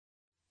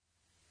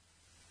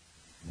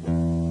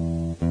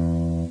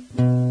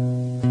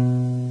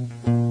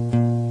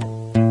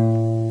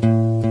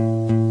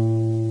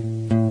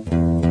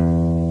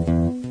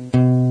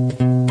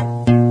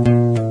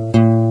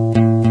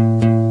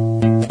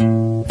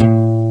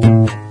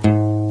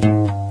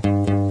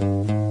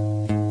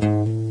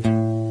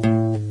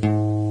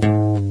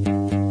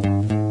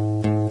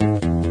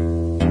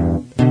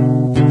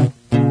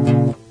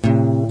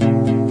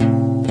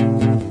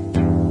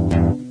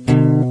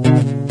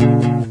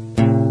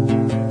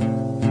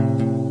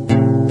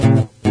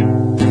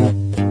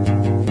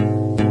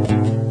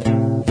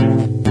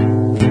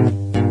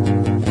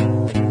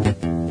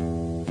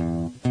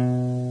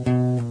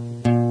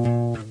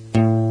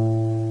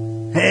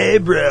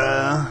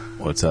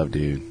What's up,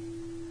 dude?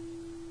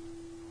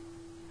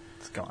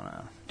 What's going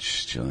on?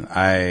 Just chilling.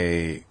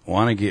 I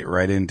want to get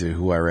right into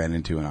who I ran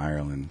into in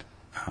Ireland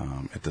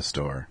at the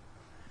store.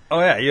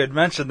 Oh, yeah, you had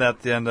mentioned that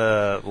at the end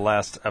of the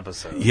last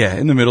episode. Yeah,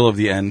 in the middle of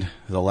the end,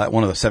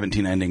 one of the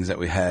 17 endings that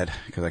we had,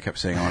 because I kept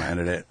saying I want to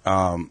end it.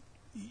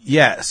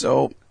 Yeah,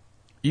 so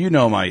you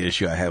know my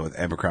issue I had with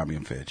Abercrombie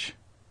 & Fitch.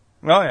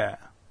 Oh, yeah.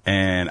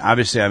 And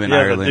obviously I'm in Yeah,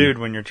 Ireland. the dude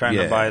when you're trying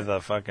to buy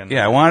the fucking...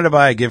 Yeah, I wanted to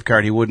buy a gift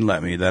card. He wouldn't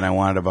let me. Then I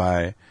wanted to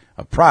buy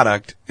a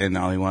product, and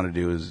all he wanted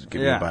to do was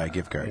give me to buy a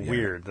gift card.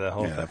 Weird, the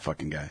whole thing. That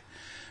fucking guy.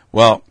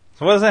 Well...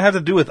 So what does that have to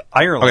do with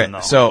Ireland,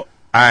 though? So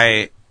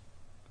I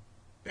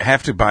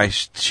have to buy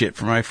shit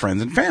for my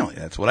friends and family.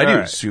 That's what I do.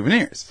 Right.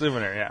 Souvenirs.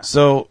 Souvenir, yeah.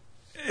 So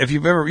if you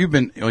haven't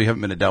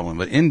been to Dublin,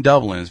 but in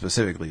Dublin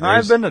specifically,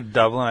 I've been to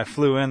Dublin. I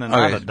flew in and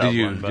out of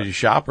Dublin. Did you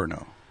shop or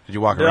no? Did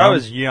you walk around? I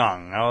was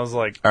young. I was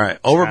like, all right,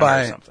 over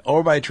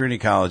by Trinity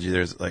College,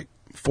 there's like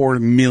 4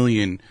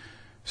 million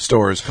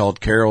stores called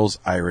Carol's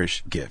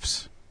Irish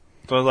Gifts.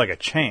 So it's like a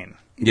chain.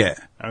 Yeah.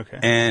 Okay.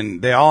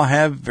 And they all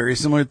have very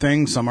similar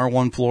things. Some are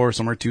 1 floor,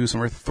 some are 2,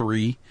 some are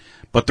 3,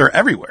 but they're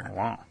everywhere.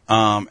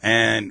 Wow.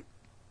 And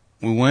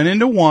we went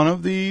into one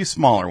of the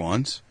smaller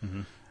ones,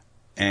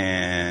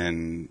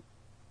 and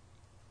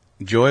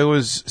Joy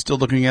was still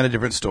looking at a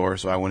different store,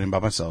 so I went in by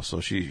myself.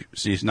 So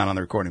she's not on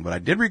the recording, but I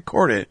did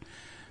record it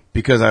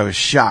because I was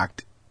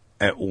shocked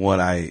at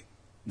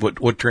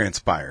what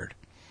transpired.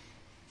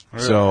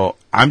 Really? So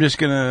I'm just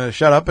gonna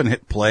shut up and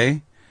hit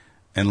play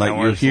and let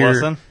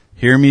you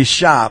hear me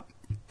shop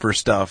for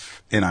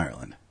stuff in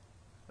Ireland.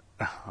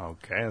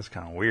 Okay, that's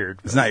kind of weird.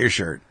 It's not your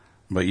shirt,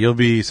 but you'll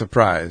be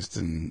surprised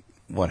in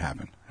what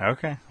happened.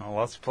 Okay, well,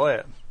 let's play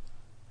it.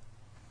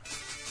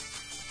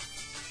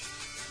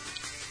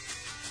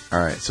 All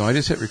right, so I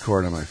just hit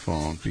record on my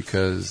phone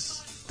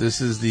because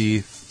this is the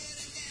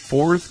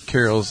 4th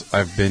Carols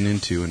I've been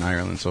into in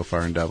Ireland so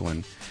far in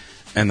Dublin,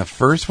 and the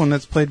first one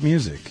that's played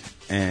music,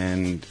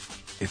 and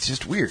it's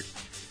just weird.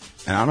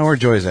 And I don't know where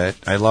Joy's at.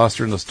 I lost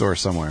her in the store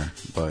somewhere,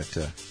 but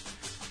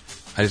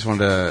I just wanted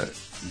to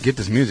get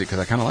this music because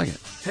I kind of like it.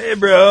 Hey,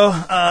 bro.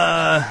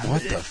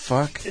 What the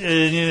fuck? You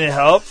need any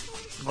help?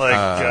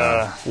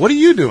 What are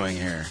you doing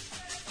here?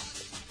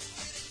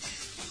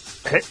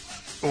 Hey,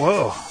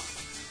 whoa.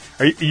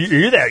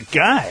 You're that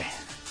guy.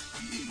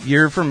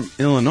 You're from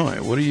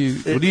Illinois. What are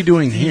you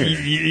doing here?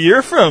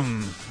 You're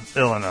from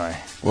Illinois.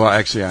 Well,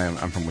 actually,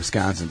 I'm from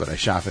Wisconsin, but I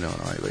shop in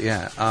Illinois. But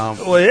yeah.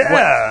 Well,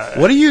 yeah.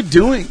 What are you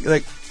doing?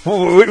 Like,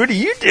 what are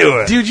you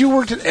doing? Dude, you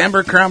worked at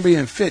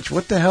Abercrombie & Fitch.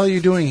 What the hell are you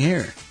doing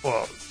here?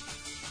 Well,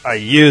 I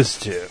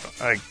used to.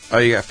 Oh,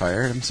 you got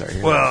fired? I'm sorry.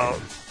 Well,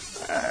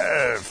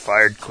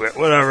 fired, quit,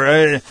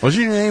 whatever.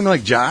 Wasn't your name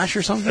like Josh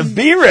or something?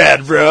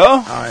 B-Rad,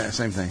 bro. Oh, yeah,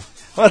 same thing.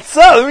 What's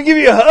up? Let me give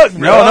you a hug,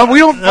 bro. No, we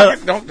don't.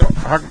 Don't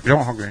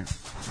hug me.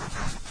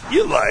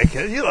 You like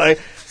it.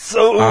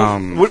 So,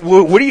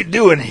 what are you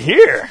doing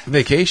here?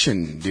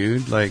 Vacation,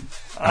 dude. Like,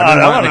 I'm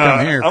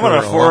on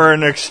a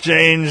foreign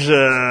exchange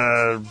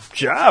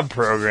job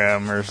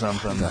program or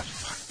something.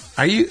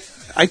 Are you?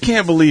 I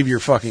can't believe you're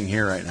fucking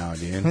here right now,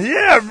 dude.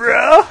 Yeah,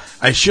 bro.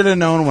 I should have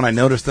known when I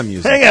noticed the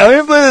music. Hang on,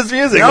 let me play this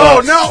music. No.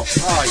 Oh,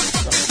 you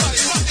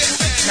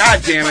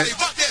God damn it.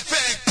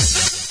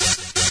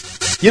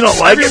 You don't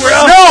like it,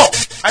 bro? No!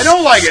 I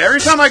don't like it.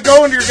 Every time I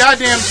go into your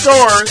goddamn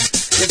stores,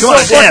 it's so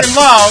fucking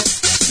loud.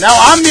 Now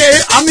I'm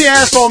the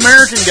asshole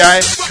American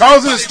guy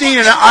causing a scene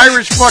in an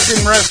Irish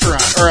fucking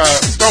restaurant or a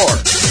store.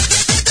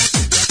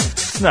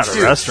 It's not a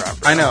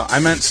restaurant, bro. I know. I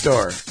meant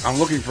store. I'm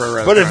looking for a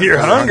restaurant. But if you're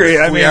hungry,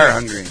 we are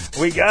hungry.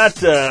 We got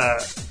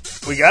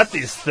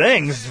these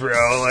things,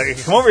 bro. Like,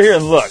 come over here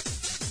and look.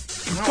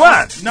 Come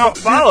on. No,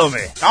 follow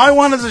me. All I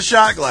want is a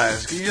shot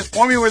glass. Can you just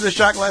point me where the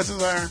shot glasses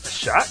are? A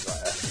shot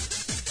glass?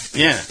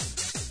 Yeah.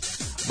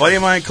 A buddy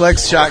of mine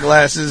collects shot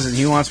glasses, and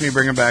he wants me to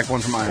bring him back one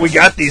from Ireland. We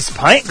got these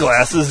pint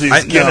glasses,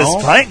 Guinness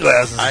pint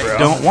glasses, bro. I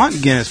don't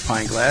want Guinness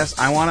pint glass.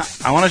 I want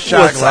a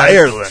shot glass. It's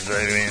Ireland,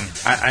 I mean.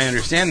 I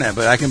understand that,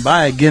 but I can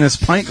buy a Guinness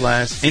pint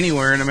glass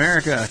anywhere in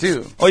America,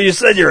 too. Well, you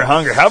said you were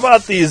hungry. How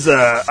about these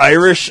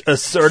Irish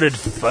assorted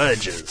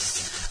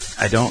fudges?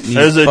 I don't need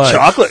There's fudge. A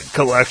chocolate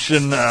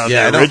collection,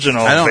 the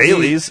original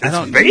Bailey's.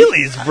 It's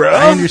Bailey's, bro.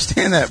 I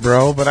understand that,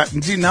 bro, but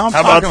now I'm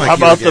talking like How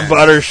about the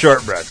butter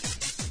shortbread?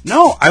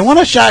 No, I want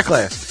a shot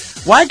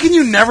glass. Why can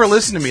you never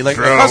listen to me? Like,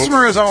 the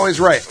customer is always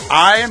right.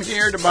 I am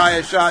here to buy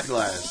a shot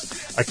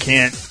glass. I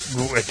can't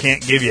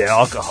give you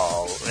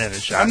alcohol in a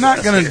shot glass. I'm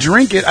not going to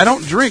drink it. I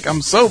don't drink.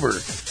 I'm sober.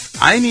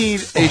 I need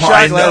a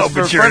shot glass. I know,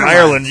 but you're in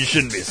Ireland. You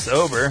shouldn't be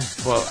sober.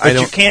 Well,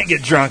 you can't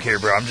get drunk here,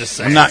 bro. I'm just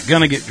saying. I'm not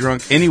going to get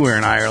drunk anywhere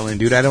in Ireland,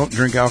 dude. I don't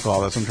drink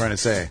alcohol. That's what I'm trying to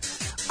say.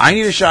 I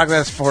need a shot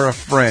glass for a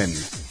friend.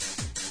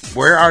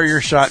 Where are your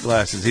shot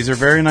glasses? These are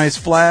very nice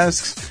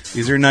flasks.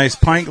 These are nice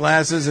pint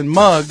glasses and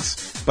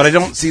mugs, but I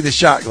don't see the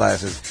shot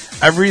glasses.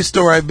 Every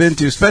store I've been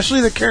to,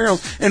 especially the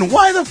Carols. And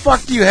why the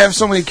fuck do you have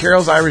so many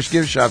Carols Irish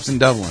gift shops in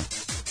Dublin?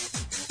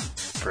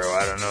 Bro,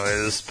 I don't know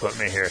where this put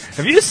me here.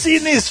 Have you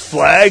seen these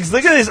flags?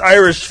 Look at these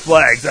Irish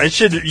flags.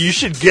 You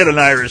should get an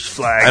Irish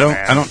flag. I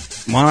don't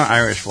want an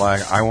Irish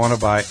flag. I want to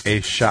buy a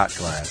shot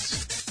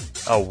glass.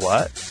 A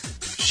what?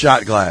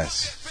 Shot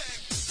glass.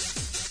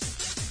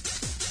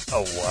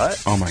 A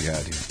what? Oh my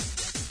god, dude.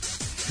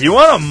 You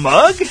want a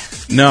mug?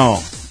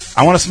 No.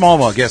 I want a small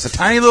mug. Yes, a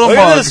tiny little Look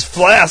mug. at this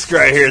flask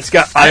right here. It's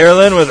got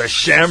Ireland with a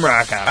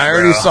shamrock on it. I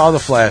already saw the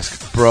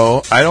flask,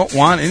 bro. I don't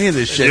want any of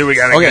this shit. Dude, we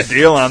got a good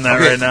deal on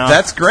that right now.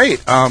 That's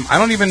great. I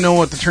don't even know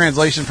what the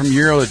translation from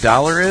euro to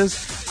dollar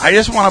is. I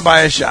just want to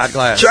buy a shot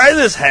glass. Try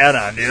this hat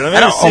on, dude.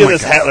 Let me see what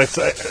this hat looks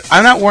like.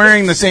 I'm not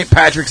wearing the St.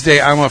 Patrick's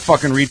Day I'm a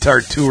fucking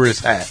retard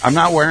tourist hat. I'm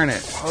not wearing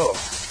it. Whoa.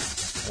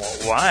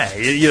 Well, why?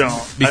 You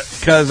don't...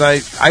 Because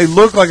I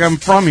look like I'm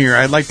from here.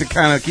 I'd like to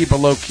kind of keep a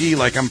low key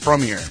like I'm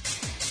from here.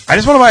 I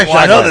just want to buy a shot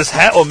glass. I know this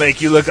hat will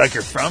make you look like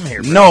you're from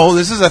here, bro. No,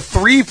 this is a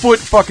 3-foot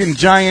fucking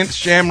giant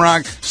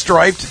shamrock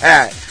striped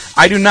hat.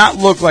 I do not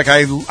look like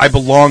I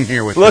belong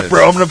here with this. Look,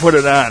 bro, I'm going to put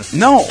it on.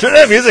 No. Turn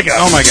that music up.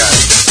 Oh, my God.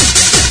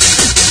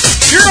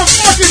 You're a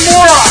fucking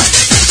moron.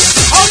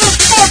 How the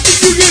fuck did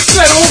you get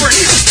sent over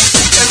here?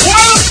 And why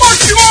the fuck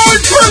do you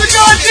always turn the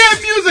goddamn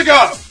music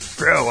up?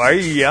 Bro, why are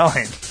you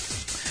yelling?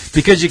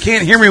 Because you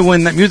can't hear me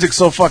when that music's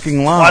so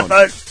fucking loud. Well,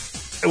 I thought...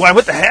 When I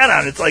put the hat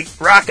on, it's like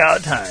rock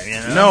out time, you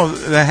know? No,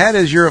 the hat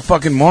is you're a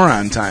fucking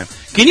moron time.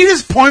 Can you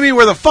just point me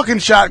where the fucking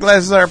shot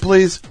glasses are,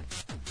 please?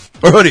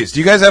 Or hoodies. Do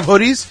you guys have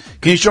hoodies?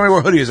 Can you show me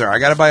where hoodies are? I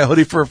gotta buy a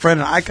hoodie for a friend,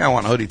 and I kind of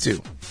want a hoodie,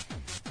 too.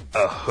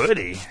 A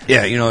hoodie?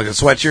 Yeah, you know, like a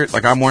sweatshirt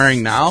like I'm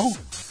wearing now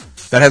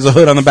that has a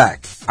hood on the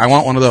back. I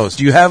want one of those.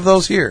 Do you have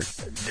those here?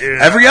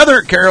 Dude, every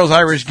other Carol's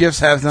Irish Gifts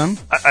have them.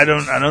 I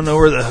don't know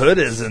where the hood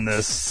is in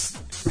this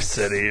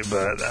city,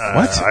 but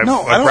what?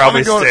 No, I'd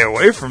probably stay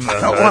away from the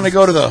hood. I don't want to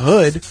go to the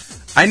hood.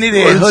 I need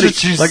a hoodie.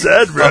 That's what you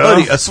said, bro. A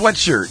hoodie, a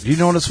sweatshirt. Do you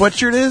know what a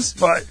sweatshirt is?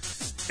 But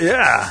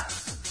yeah,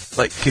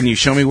 like, can you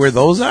show me where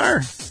those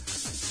are?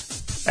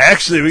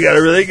 Actually, we got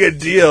a really good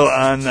deal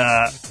on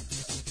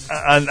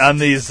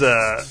these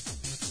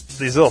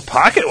little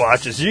pocket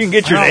watches. You can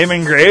get your name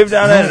engraved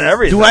on it and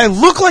everything. Do I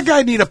look like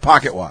I need a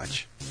pocket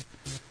watch?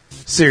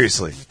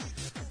 Seriously,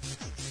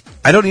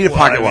 I don't need a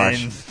pocket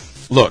watch.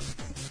 Look.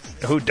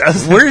 Who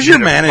doesn't? Where's your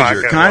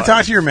manager? Can I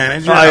talk to your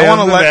manager? I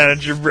want to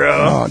manager,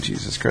 bro. Oh,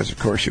 Jesus Christ, of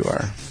course you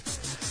are.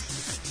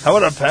 How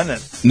about a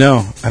pendant?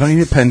 No, I don't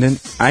need a pendant.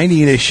 I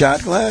need a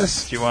shot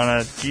glass. Do you want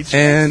a keychain?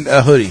 And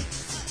a hoodie.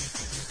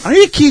 I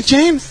need a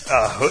keychain.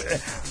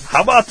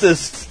 How about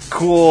this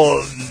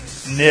cool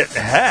knit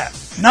hat?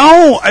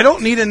 No, I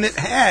don't need a knit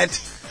hat.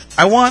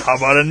 I want... How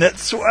about a knit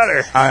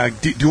sweater?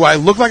 Do I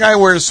look like I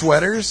wear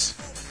sweaters?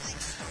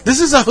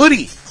 This is a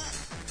hoodie.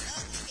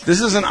 This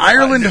is an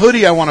Ireland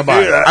hoodie I want to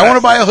buy. Dude, I want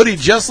to buy a hoodie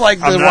just like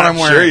the one I'm wearing. I'm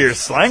not sure your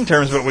slang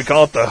terms, but we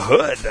call it the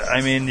hood.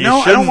 I mean, you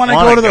I don't want to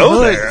go to the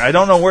hood. There. I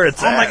don't know where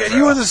it's at. Oh, my God. Bro.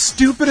 You are the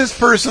stupidest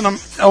person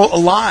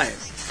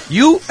alive.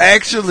 You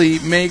actually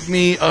make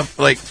me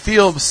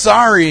feel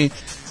sorry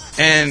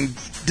and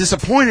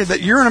disappointed that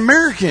you're an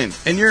American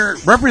and you're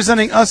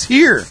representing us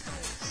here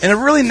in a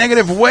really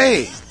negative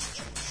way.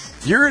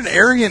 You're an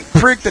arrogant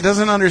prick that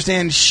doesn't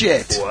understand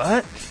shit.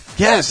 What?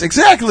 Yes,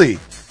 exactly.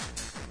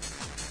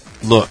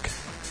 Look.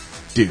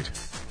 Dude.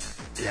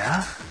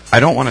 Yeah?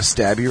 I don't want to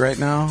stab you right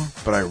now,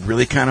 but I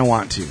really kind of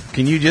want to.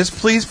 Can you just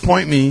please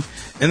point me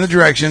in the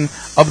direction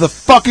of the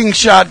fucking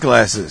shot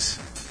glasses?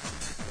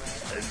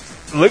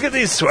 Look at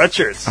these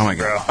sweatshirts. Oh, my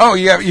God. Bro. Oh,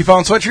 you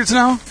found sweatshirts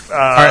now? All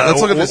right, let's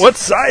look at this. What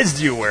size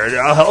do you wear?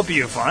 I'll help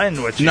you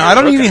find what you No, I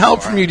don't need any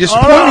help from you. Just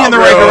point me in the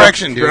right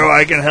direction, dude. Bro,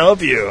 I can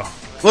help you.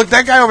 Look,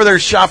 that guy over there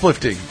is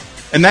shoplifting,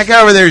 and that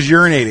guy over there is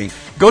urinating.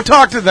 Go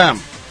talk to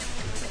them.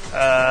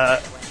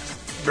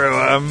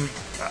 Bro,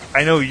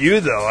 I know you,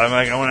 though. I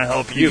want to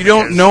help you. You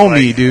don't know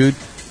me, dude.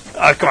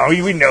 Come on,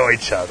 we know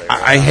each other.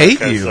 I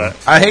hate you.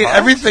 I hate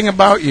everything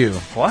about you.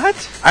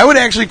 What? I would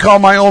actually call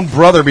my own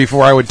brother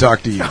before I would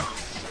talk to you.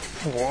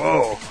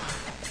 Whoa.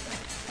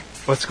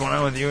 What's going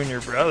on with you and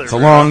your brother? It's a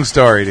long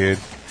story, dude.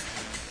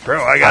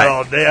 Bro, I got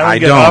all day. I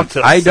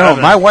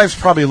don't. My wife's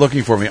probably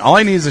looking for me. All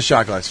I need is a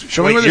shot glass.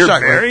 Show me where the shot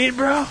glass. You're married,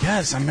 bro?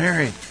 Yes, I'm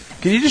married.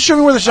 Can you just show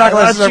me where the shot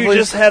glasses are, please? You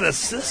just had a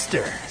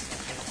sister.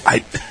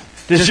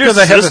 Does your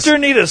sister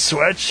need a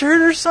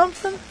sweatshirt or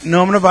something?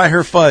 No, I'm going to buy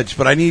her fudge,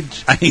 but I need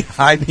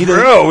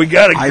Bro, we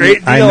got a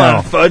great deal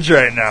on fudge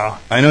right now.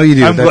 I know you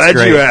do. I'm glad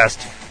you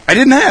asked. I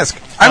didn't ask.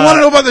 I want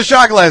to know about the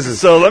shot glasses.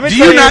 So let me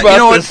tell you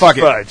about this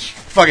fudge.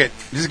 Fuck it.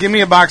 Just give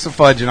me a box of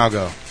fudge and I'll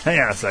go. Hang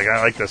on a second. I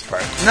like this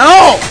part.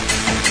 No!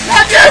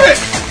 God damn it!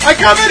 I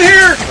come in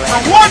here for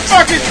one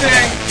fucking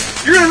thing.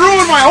 You're going to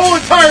ruin my whole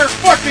entire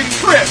fucking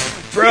trip.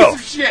 Bro,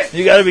 piece of shit.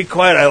 You got to be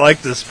quiet. I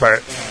like this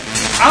part.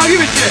 I don't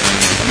give a shit.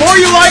 The more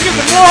you like it,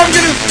 the more I'm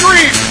going to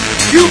scream.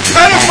 You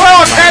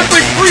pedophile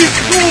Catholic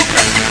preschool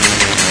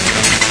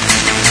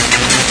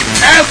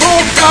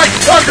asshole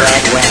cocksucker.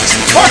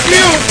 Fuck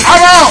you.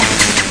 I'm out.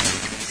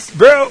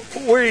 Bro,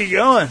 where are you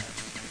going?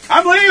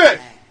 I'm leaving.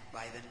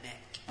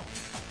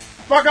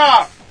 Fuck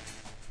off.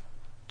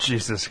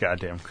 Jesus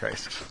goddamn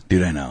Christ.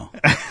 Dude, I know.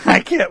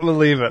 I can't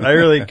believe it. I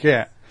really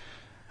can't.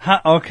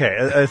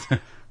 Okay.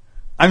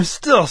 I'm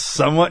still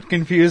somewhat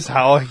confused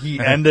how he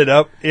ended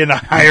up in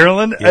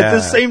Ireland at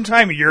the same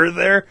time you're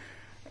there.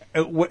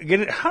 Get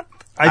it? How,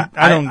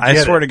 I don't. I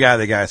swear to God,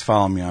 the guy's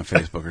following me on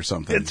Facebook or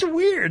something. It's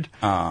weird.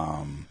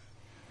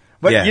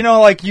 But you know,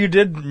 like you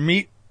did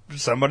meet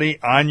somebody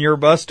on your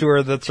bus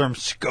tour that's from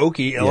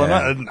Skokie,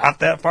 Illinois, not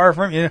that far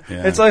from you.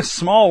 Yeah. It's like a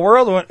small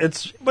world.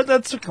 But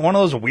that's one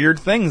of those weird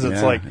things.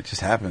 It's like it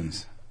just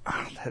happens.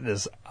 Oh, that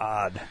is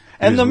odd.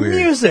 And the weird.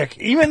 music,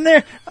 even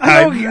there.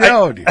 I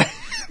know, dude.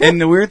 And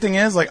the weird thing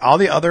is, like all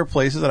the other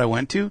places that I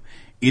went to,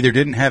 either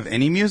didn't have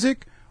any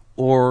music,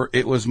 or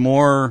it was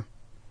more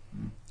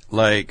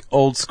like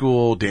old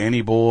school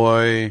Danny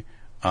Boy,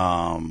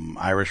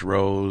 Irish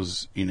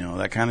Rose,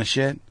 that kind of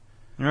shit.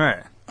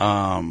 Right.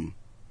 I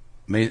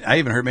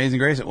even heard Amazing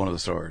Grace at one of the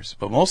stores,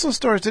 but most of the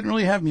stores didn't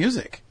really have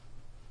music.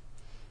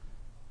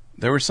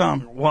 There were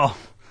some. Well,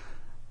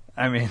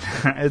 I mean,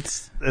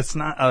 it's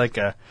not like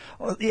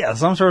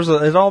some stores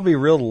it'd all be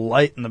real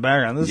light in the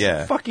background. This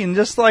is fucking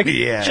just like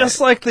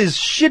these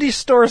shitty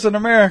stores in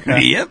America.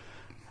 Yep.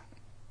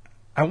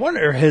 I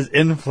wonder if his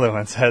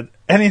influence had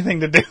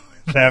anything to do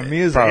with that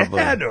music. Probably.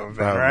 It had to have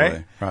been,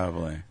 right?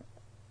 Probably.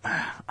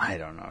 I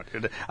don't know,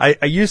 dude.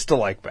 I used to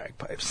like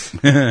bagpipes.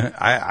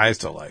 I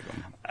still like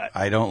them.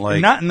 I don't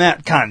like... Not in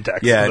that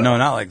context. Yeah, no,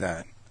 not like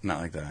that.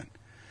 Not like that.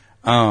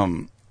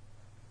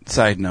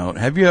 Side note,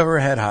 have you ever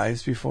had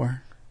hives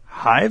before?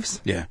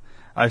 Hives? Yeah.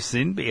 I've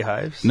seen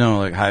beehives. No,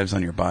 like hives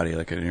on your body,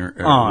 like a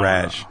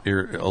rash,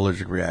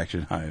 allergic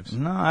reaction hives.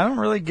 No, I don't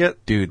really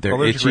get Dude, they're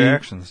allergic itchy.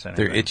 reactions to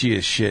anything. They're itchy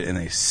as shit, and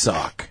they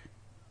suck.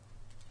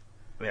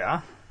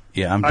 Yeah?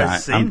 Yeah, I'm dying.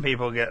 I've seen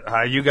people get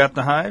hives. You got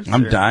the hives?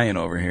 I'm dying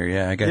over here,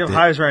 yeah. I got you have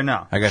hives right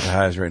now? I got the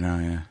hives right now,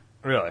 yeah.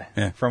 Really?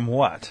 Yeah. From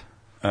what?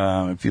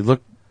 If you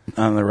look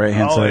on the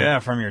right-hand side. Oh, yeah,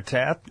 from your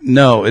tat?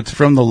 No, it's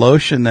from the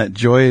lotion that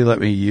Joy let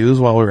me use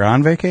while we were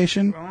on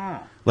vacation. Oh.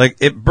 Like,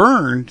 it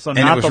burned, So and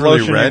not it was the really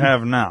lotion red. you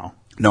have now?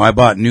 No, I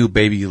bought new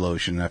baby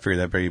lotion. I figured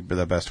that'd be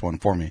the best one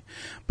for me.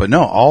 But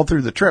no, all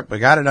through the trip, I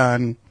got it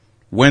on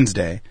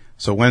Wednesday.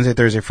 So Wednesday,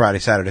 Thursday, Friday,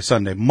 Saturday,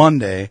 Sunday,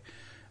 Monday,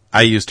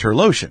 I used her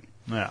lotion.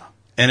 Yeah.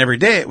 And every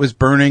day it was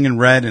burning and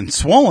red and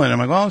swollen. I'm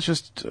like, well, it's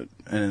just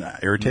an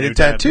irritated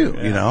tattoo,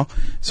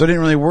 So I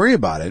didn't really worry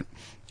about it.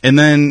 And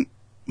then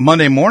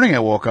Monday morning I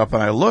woke up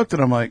and I looked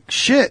and I'm like,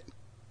 shit,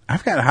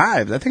 I've got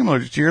hives. I think I'm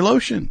allergic to your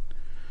lotion.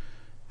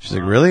 She's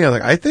like, really? I was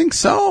like, I think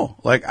so.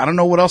 Like, I don't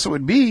know what else it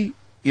would be.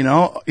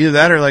 Either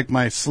that or like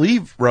my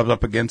sleeve rubs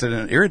up against it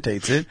and it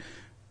irritates it.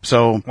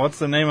 So what's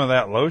the name of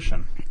that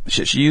lotion?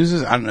 She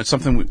uses, I don't know,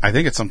 something. I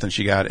think it's something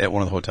she got at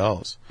one of the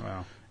hotels.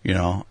 Wow.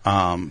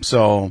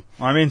 So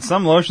I mean,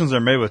 some lotions are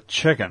made with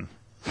chicken.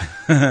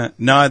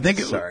 no, I think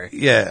Sorry.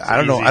 Yeah, I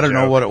don't know. I don't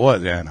know what it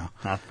was. Yeah, no,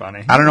 not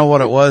funny. I don't know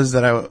what it was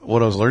what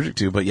I was allergic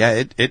to, but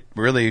yeah, it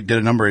really did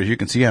a number, as you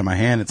can see on my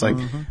hand. It's like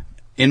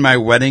in my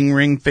wedding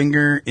ring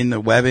finger, in the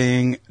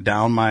webbing,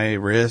 down my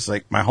wrist,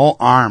 like my whole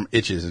arm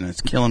itches and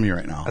it's killing me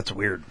right now. That's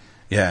weird.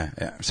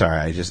 Yeah.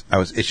 Sorry, I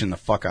was itching the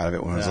fuck out of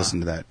it when I was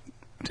listening to that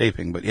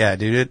taping. But yeah,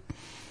 dude,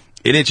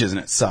 it itches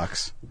and it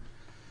sucks.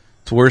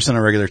 It's worse than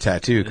a regular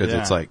tattoo because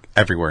it's like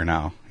everywhere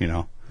now,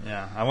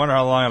 Yeah, I wonder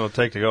how long it'll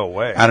take to go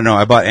away. I don't know.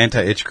 I bought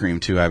anti-itch cream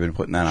too. I've been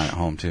putting that on at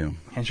home too.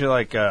 Can't you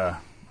I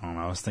don't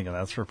know, I was thinking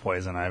that's for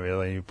poison ivy.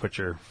 Like you put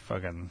your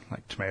fucking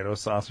tomato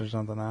sauce or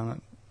something on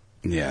it.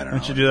 Yeah, I don't know.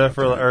 Don't you do that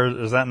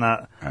or is that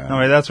not? No,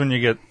 wait, that's when you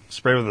get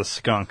sprayed with a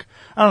skunk.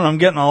 I don't know. I'm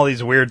getting all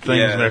these weird things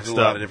mixed up. mixed There's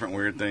a lot of different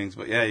weird things,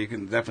 but yeah, you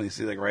can definitely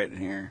see like right in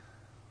here.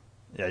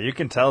 Yeah, you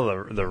can tell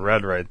the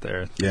red right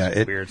there. It's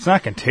Yeah, weird. It's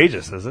not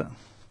contagious, is it?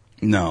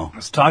 No. I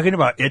was talking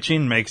about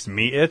itching makes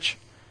me itch.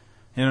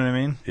 You know what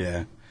I mean?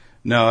 Yeah.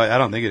 No, I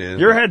don't think it is.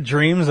 You ever had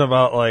dreams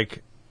about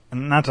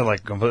not to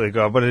completely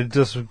go, but it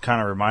just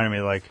kind of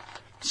reminded me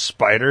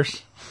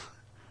spiders,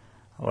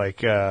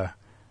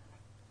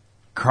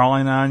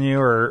 crawling on you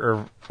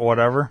or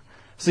whatever.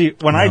 See,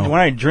 when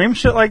I dream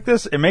shit like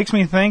this, it makes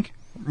me think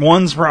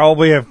ones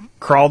probably have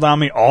crawled on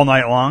me all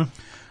night long.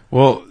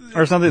 Well,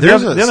 or something. The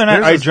other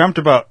night I dreamt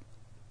about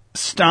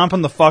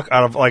stomping the fuck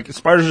out of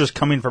spiders just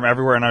coming from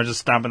everywhere, and I was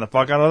just stomping the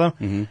fuck out of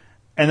them. Mm-hmm.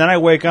 And then I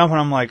wake up and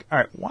I'm like, all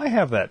right, why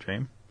have that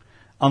dream?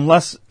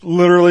 Unless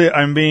literally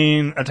I'm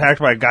being attacked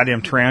by a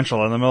goddamn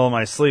tarantula in the middle of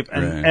my sleep,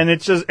 and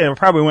it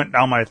probably went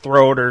down my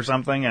throat or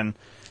something. And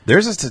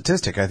there's a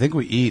statistic. I think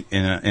we eat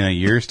in a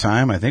year's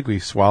time. I think we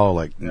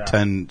swallow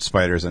 10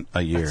 spiders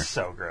a year. That's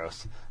so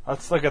gross.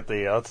 Let's look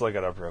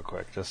it up real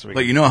quick, just so we.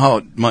 But you know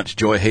how much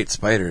Joy hates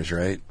spiders,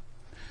 right?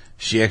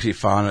 She actually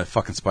found a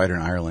fucking spider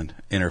in Ireland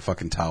in her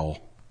fucking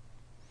towel.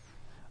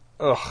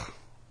 Ugh,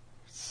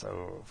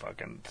 so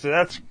fucking. So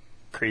that's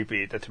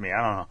creepy to me.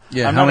 I don't know.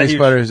 Yeah, how many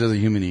spiders does a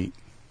human eat?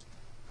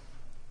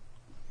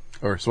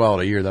 Or swallowed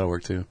a year, that'll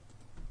work too.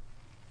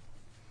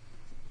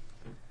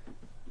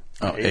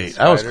 Oh, 8.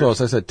 I was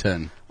close. I said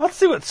 10. Let's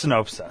see what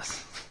Snopes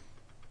says.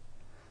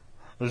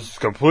 This is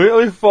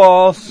completely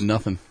false.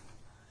 Nothing.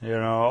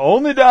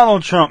 Only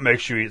Donald Trump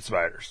makes you eat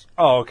spiders.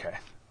 Oh, okay.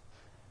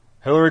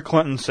 Hillary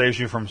Clinton saves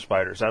you from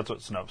spiders. That's what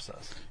Snopes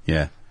says.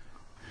 Yeah.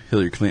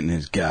 Hillary Clinton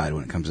is God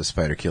when it comes to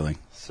spider killing.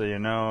 So you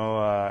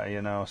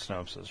know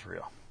Snopes is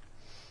real.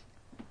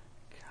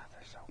 God,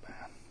 they're so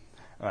bad.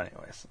 Well,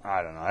 anyways,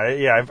 I don't know.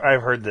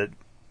 I've heard that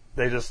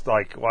they just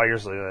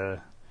usually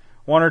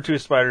 1 or 2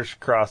 spiders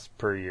cross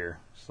per year,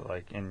 so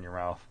like in your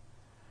mouth.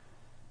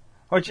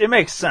 Which it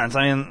makes sense.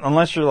 I mean,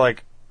 unless you're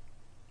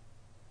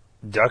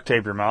duct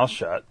tape your mouth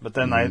shut. But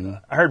then I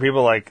heard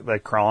people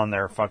like crawl in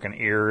their fucking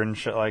ear and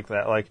shit like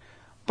that.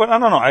 But I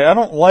don't know. I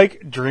don't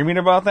like dreaming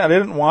about that. I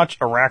didn't watch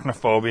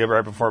Arachnophobia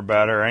right before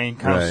bed or any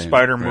kind of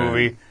spider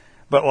movie.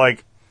 But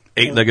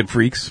 8-legged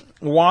freaks.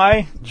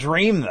 Why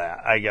dream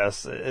that? I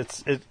guess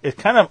it's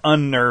kind of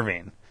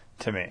unnerving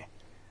to me.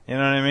 You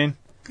know what I mean?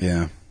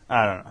 Yeah.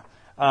 I don't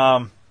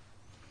know.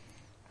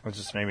 It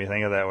just made me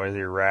think of that with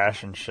your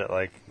rash and shit,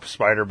 like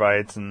spider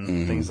bites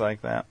and things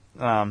like that.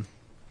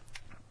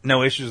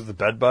 No issues with the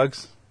bed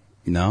bugs?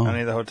 No.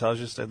 Any of the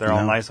hotels you stayed? They're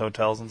all nice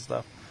hotels and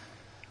stuff.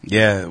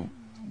 Yeah.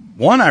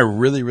 One I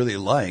really, really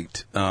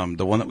liked,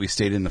 the one that we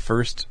stayed in the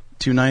first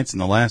 2 nights and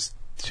the last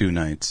 2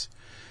 nights,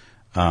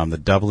 the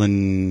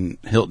Dublin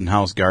Hilton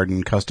House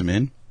Garden Custom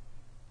Inn.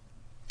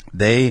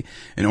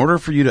 In order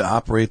for you to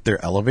operate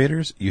their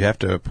elevators, you have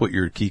to put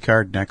your key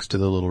card next to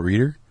the little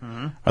reader.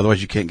 Mm-hmm.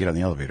 Otherwise, you can't get on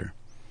the elevator.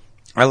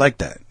 I like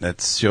that.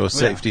 That shows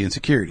safety and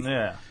security.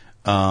 Yeah.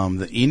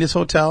 The Enos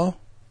Hotel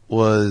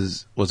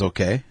was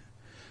okay.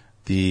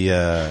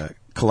 The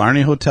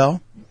Killarney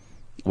Hotel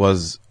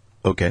was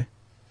okay.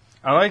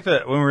 I like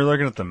that when we were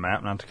looking at the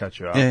map, not to cut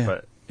you off,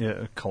 but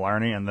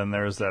Killarney, and then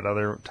there's that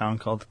other town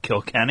called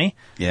Kilkenny.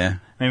 Yeah.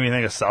 Made me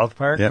think of South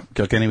Park. Yep,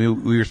 Kilkenny.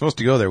 We were supposed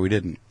to go there. We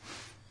didn't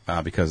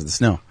because of the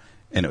snow,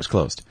 and it was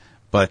closed.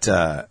 But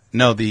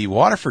no, the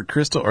Waterford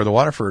Crystal or the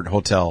Waterford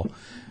Hotel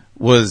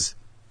was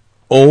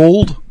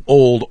old,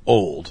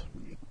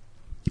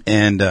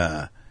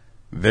 and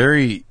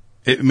very.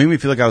 It made me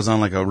feel like I was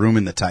on a room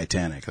in the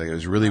Titanic. It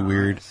was really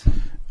weird,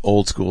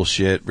 old school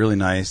shit. Really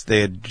nice.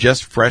 They had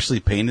just freshly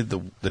painted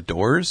the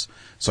doors,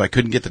 so I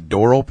couldn't get the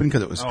door open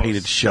because it was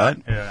painted shut.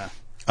 Yeah.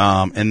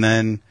 And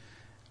then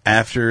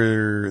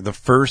after the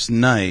first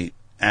night,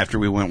 after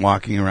we went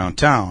walking around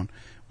town,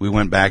 we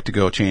went back to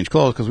go change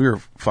clothes because we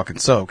were fucking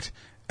soaked,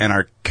 and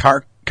our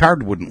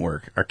card wouldn't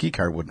work. Our key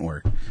card wouldn't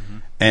work. Mm-hmm.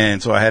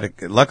 And so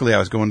luckily I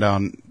was going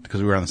down,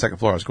 because we were on the second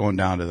floor, I was going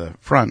down to the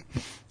front,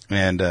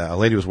 and a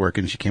lady was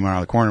working. She came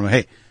around the corner and went,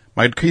 "Hey,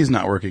 my key's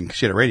not working."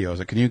 She had a radio. I was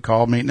like, "Can you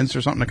call maintenance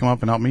or something to come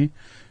up and help me?"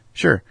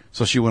 Sure.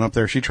 So she went up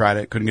there. She tried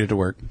it. Couldn't get it to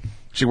work.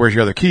 She, "Where's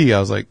your other key?" I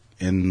was like,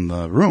 "In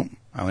the room."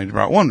 I only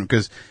brought one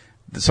because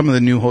some of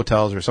the new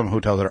hotels or some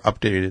hotels that are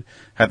updated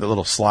have the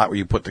little slot where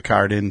you put the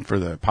card in for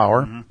the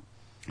power. Mm-hmm.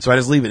 So I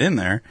just leave it in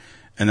there.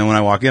 And then when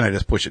I walk in, I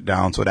just push it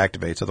down so it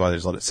activates. Otherwise, I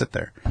just let it sit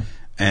there.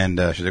 And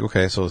she's like,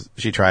 "Okay." So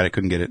she tried it.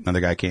 Couldn't get it. Another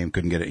guy came.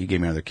 Couldn't get it. He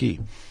gave me another key.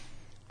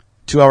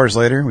 2 hours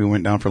later, we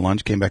went down for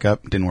lunch, came back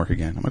up, didn't work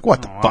again. I'm like,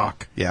 what the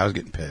fuck? Yeah, I was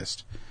getting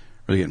pissed.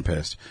 Really getting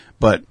pissed.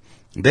 But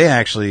they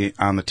actually,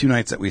 on the 2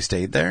 nights that we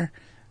stayed there,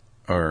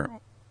 or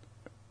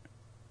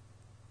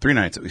 3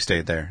 nights that we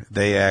stayed there,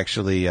 they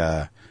actually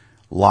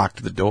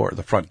locked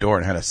the front door,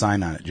 and had a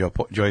sign on it.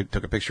 Joy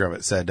took a picture of it.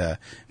 It said,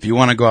 "If you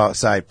want to go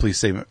outside, please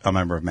say a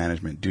member of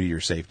management due to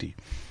your safety."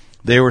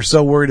 They were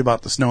so worried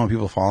about the snow and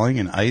people falling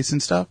and ice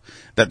and stuff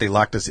that they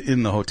locked us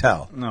in the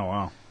hotel. Oh,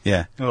 wow.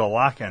 Yeah. It was a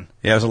lock-in.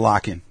 Yeah, it was a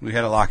lock-in. We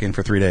had a lock-in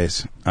for 3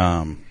 days.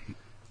 It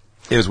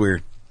was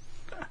weird.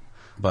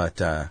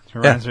 But, it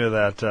reminds me of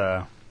that,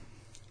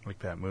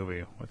 that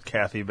movie with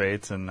Kathy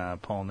Bates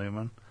and Paul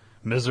Newman.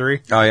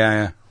 Misery. Oh,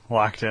 yeah.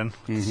 Locked in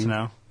with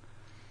snow.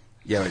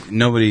 Yeah, but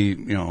nobody,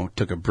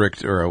 took a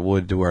brick or a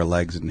wood to our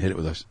legs and hit it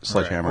with a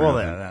sledgehammer. Right.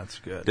 Well, yeah, that's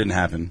good. Didn't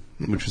happen,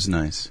 which was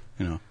nice,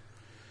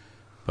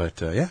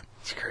 But, yeah.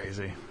 It's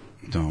crazy.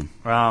 So,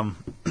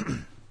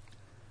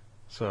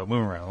 so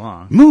moving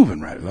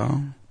right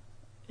along.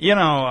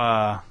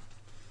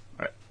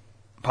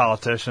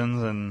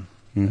 Politicians and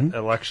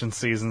election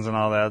seasons and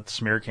all that,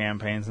 smear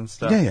campaigns and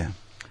stuff. Yeah.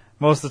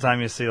 Most of the time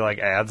you see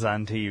ads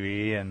on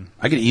TV and...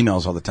 I get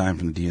emails all the time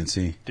from the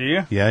DNC. Do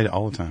you? Yeah,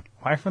 all the time.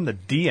 Why from the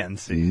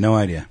DNC? No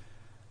idea.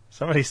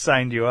 Somebody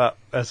signed you up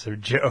as a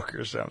joke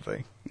or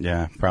something.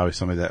 Yeah, probably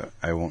somebody that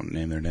I won't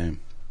name their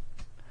name.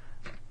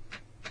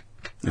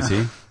 Is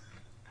he?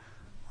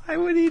 Why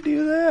would he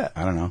do that?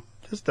 I don't know.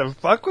 Just to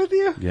fuck with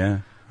you? Yeah,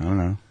 I don't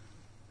know.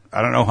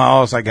 I don't know how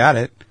else I got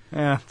it.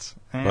 Yeah,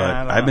 but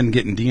I've been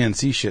getting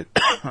DNC shit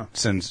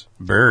since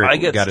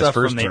Barrett got his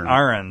first term. I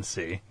get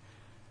stuff from the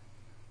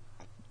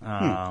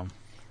RNC.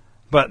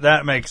 But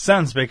that makes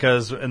sense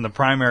because in the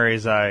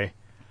primaries,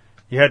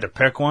 you had to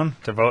pick one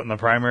to vote in the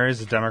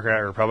primaries,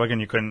 Democrat or Republican.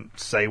 You couldn't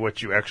say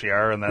what you actually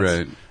are, and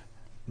that's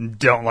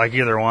don't like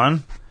either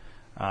one.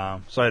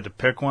 So I had to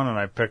pick one, and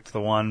I picked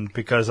the one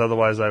because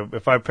otherwise,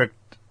 if I picked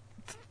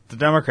the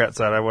Democrat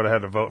side, I would have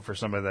had to vote for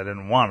somebody that I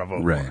didn't want to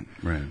vote for.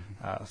 Right.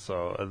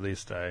 So at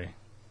least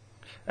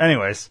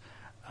anyways.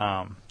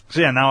 So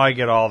yeah, now I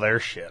get all their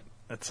shit.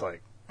 It's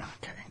like,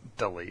 okay,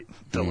 delete.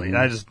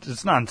 Mm-hmm.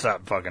 It's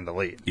nonstop fucking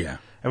delete. Yeah.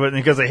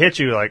 Because they hit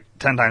you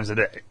 10 times a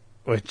day.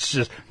 which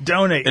just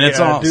donate. And it's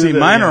all,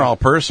 mine are all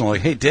personal.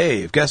 Like, hey,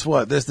 Dave, guess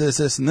what? This,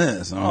 and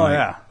this. And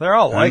yeah. They're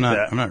all like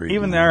that. I'm not reading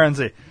even the that.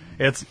 RNC.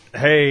 It's,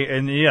 hey,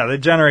 and they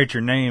generate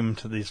your name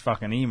to these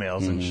fucking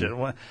emails and shit.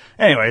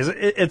 Anyways,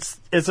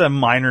 it's a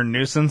minor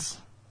nuisance.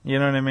 You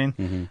know what I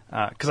mean?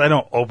 Because I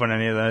don't open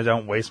any of them. I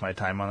don't waste my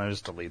time on them. I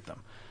just delete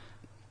them.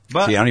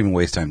 But, I don't even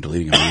waste time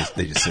deleting them.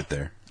 They just sit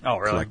there. Oh,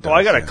 really? Well,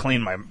 I got to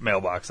clean my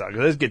mailbox out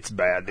because it gets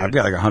bad, dude. I've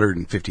got like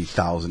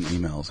 150,000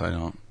 emails. I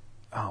don't.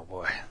 Oh,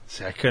 boy.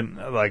 See, I couldn't,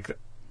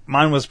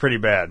 mine was pretty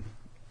bad.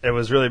 It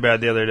was really bad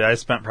the other day. I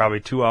spent probably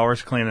 2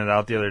 hours cleaning it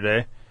out the other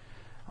day.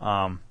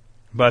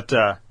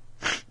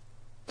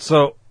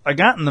 So I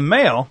got in the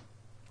mail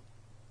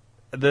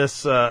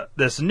this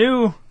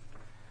new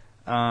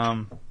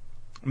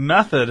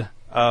method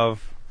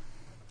of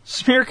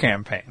smear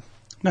campaign.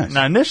 Nice.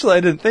 Now, initially,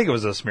 I didn't think it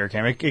was a smear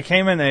campaign. It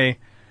came in a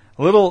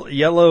little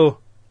yellow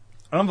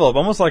envelope,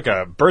 almost like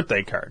a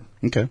birthday card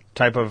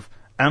type of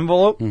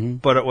envelope,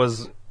 but it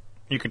was,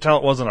 you could tell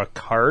it wasn't a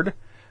card,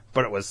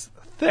 but it was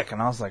thick,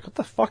 and I was like, what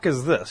the fuck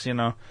is this, you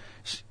know?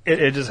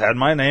 It just had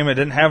my name. It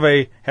didn't have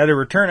had a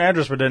return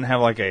address, but didn't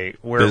have like a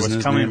where business it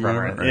was coming from.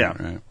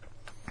 Right.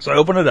 So I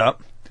open it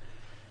up,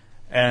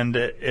 and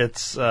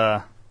it's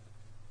this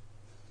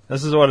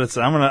is what it's.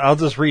 I'll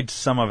just read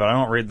some of it. I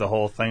won't read the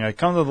whole thing. It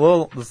comes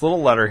with this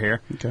little letter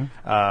here. Okay.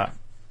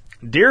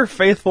 Dear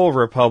faithful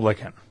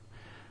Republican,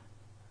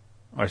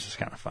 which is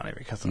kind of funny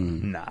because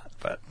I'm not,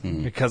 but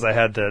because I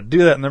had to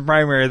do that in the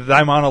primary,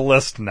 I'm on a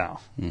list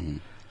now.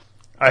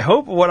 I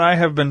hope what I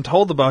have been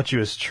told about you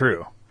is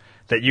true,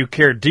 that you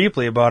care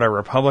deeply about our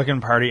Republican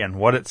Party and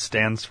what it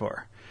stands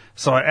for.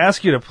 So I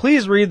ask you to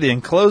please read the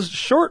enclosed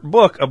short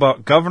book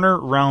about Governor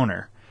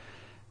Rauner.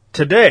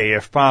 Today,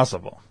 if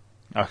possible!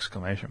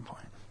 Exclamation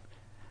point.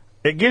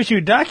 It gives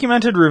you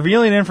documented,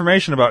 revealing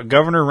information about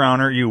Governor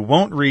Rauner you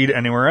won't read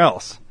anywhere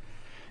else.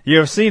 You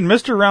have seen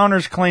Mr.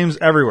 Rauner's claims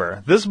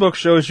everywhere. This book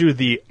shows you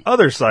the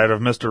other side of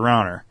Mr.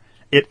 Rauner.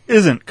 It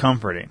isn't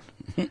comforting.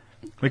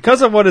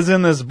 Because of what is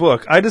in this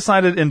book, I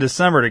decided in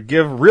December to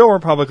give real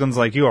Republicans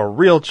like you a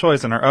real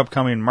choice in our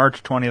upcoming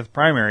March 20th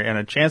primary and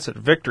a chance at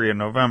victory in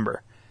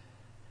November.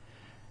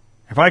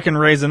 If I can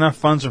raise enough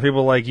funds for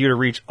people like you to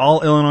reach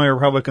all Illinois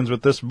Republicans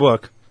with this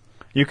book,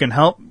 you can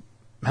help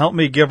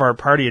me give our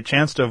party a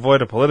chance to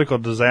avoid a political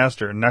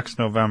disaster next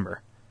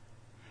November.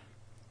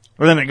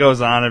 But then it goes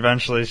on.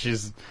 Eventually,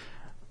 she's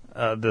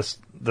this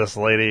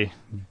lady,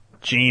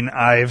 Jean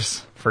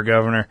Ives, for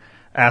governor,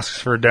 asks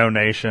for a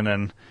donation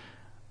and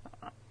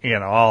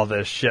all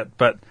this shit.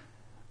 But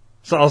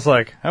so I was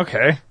like,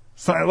 okay.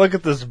 So I look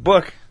at this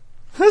book.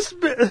 This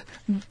bitch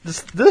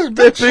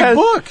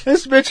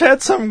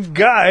had some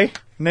guy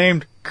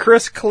named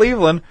Chris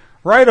Cleveland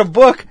write a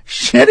book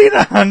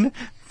shitting on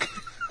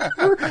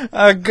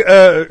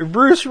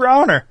Bruce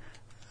Rauner.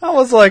 I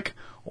was like,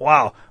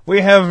 wow,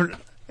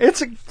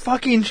 it's a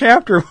fucking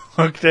chapter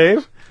book,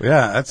 Dave.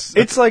 Yeah,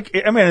 it's like,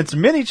 it's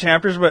mini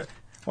chapters, but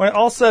when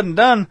all's said and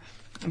done,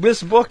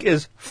 this book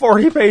is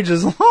 40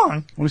 pages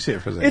long. Let me see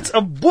it for a second. It's a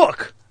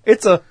book.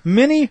 It's a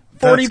mini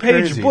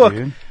 40-page book,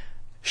 dude.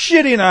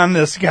 Shitting on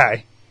this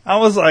guy. I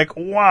was like,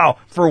 wow.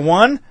 For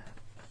one,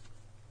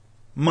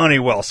 money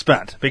well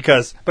spent. But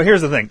here's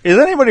the thing. Is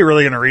anybody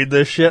really going to read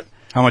this shit?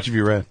 How much have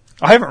you read?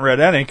 I haven't read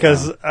any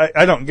because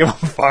I don't give a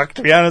fuck,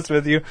 to be honest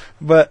with you.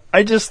 But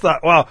I just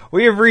thought, wow,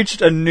 we have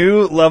reached a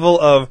new level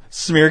of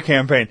smear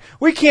campaign.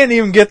 We can't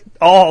even get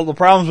all the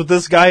problems with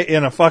this guy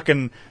in a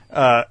fucking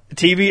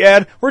TV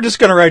ad. We're just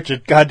going to write your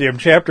goddamn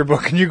chapter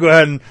book and you go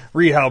ahead and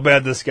read how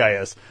bad this guy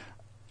is.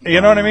 You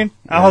know what I mean?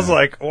 Yeah. I was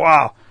like,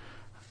 wow,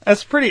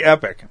 that's pretty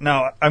epic.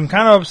 Now, I'm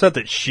kind of upset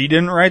that she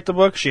didn't write the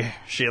book. She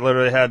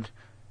literally had,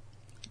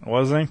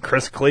 what was his name?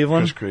 Chris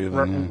Cleveland,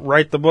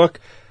 write the book.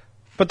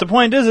 But the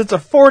point is, it's a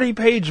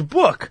 40-page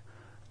book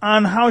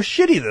on how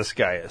shitty this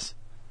guy is.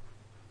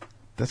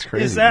 That's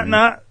crazy. Is that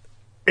not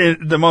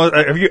the most?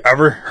 Have you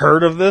ever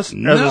heard of this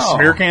as a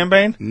smear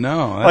campaign?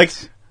 No. Like,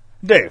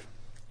 Dave,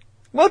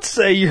 let's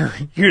say you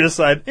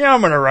decide,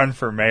 I'm going to run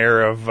for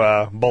mayor of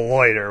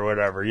Beloit or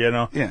whatever,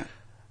 Yeah.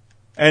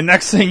 And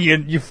next thing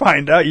you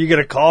find out, you get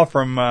a call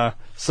from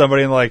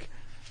somebody like,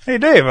 hey,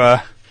 Dave,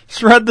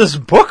 just read this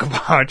book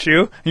about you.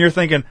 And you're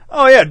thinking,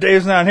 oh, yeah,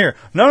 Dave's not here.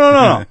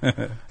 No.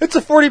 It's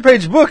a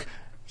 40-page book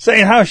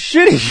saying how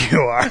shitty you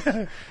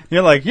are.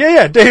 You're like,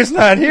 yeah, Dave's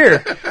not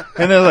here.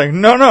 And they're like,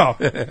 no.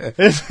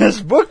 It's this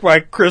book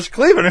by Chris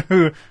Cleveland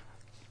who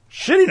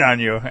shitting on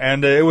you.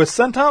 And it was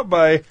sent out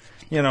by,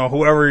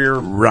 whoever you're...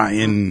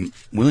 Ryan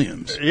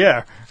Williams.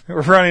 Yeah,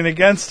 running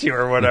against you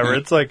or whatever.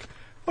 It's like,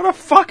 what a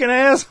fucking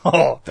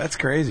asshole. That's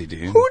crazy,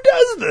 dude. Who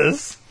does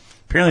this?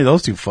 Apparently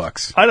those two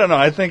fucks. I don't know.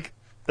 I think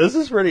this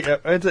is pretty...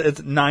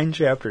 It's 9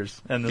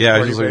 chapters. In this I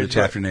was just looking at the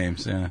chapter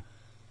names, yeah.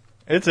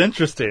 It's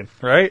interesting,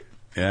 right?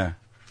 Yeah.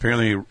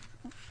 Apparently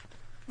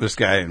this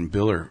guy and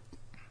Bill are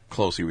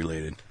closely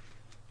related.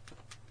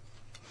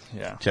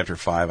 Yeah. Chapter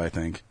 5, I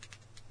think.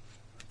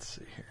 Let's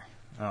see here.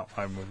 Oh,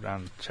 I moved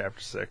on to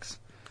chapter 6.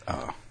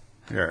 Oh.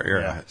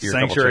 You're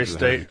Sanctuary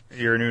State,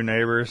 Your New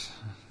Neighbors.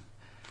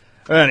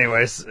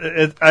 Anyways,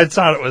 I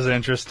thought it was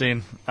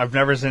interesting. I've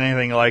never seen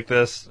anything like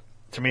this.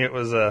 To me,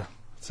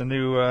 it's a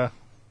new.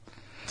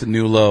 It's a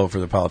new low for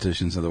the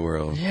politicians of the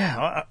world.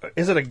 Yeah,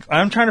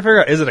 I'm trying to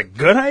figure out, is it a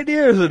good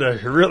idea or is it a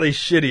really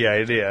shitty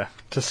idea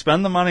to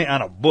spend the money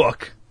on a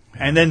book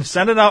and then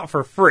send it out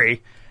for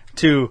free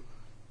to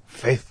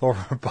faithful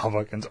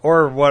Republicans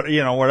or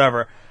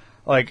whatever?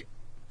 Like,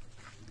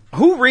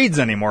 who reads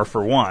anymore,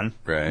 for one?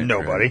 Right.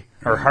 Nobody.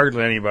 Or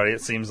hardly anybody,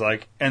 it seems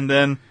like. And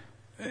then...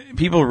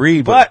 People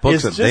read but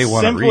books that they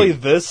want to read. But it's simply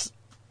this...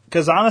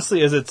 Because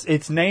honestly,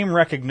 it's name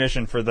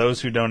recognition for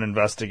those who don't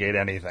investigate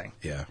anything.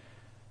 Yeah.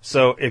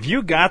 So if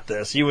you got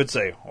this, you would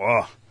say,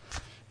 "Oh,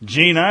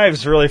 Gene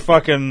Ives really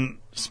fucking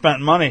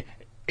spent money.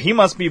 He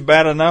must be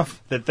bad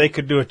enough that they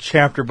could do a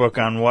chapter book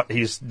on what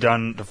he's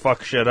done to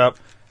fuck shit up.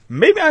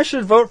 Maybe I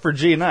should vote for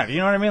Gene Ives." You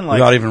know what I mean? Like,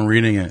 without even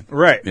reading it.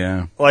 Right.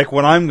 Yeah. Like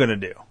what I'm going to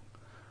do.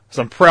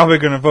 So I'm probably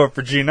going to vote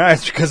for Gene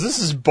Ives because this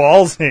is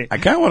ballsy. I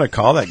kind of want to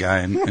call that guy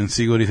and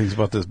see what he thinks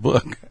about this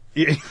book.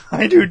 Yeah,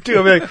 I do too.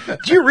 I'm like,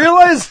 do you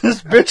realize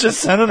this bitch is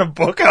sending a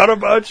book out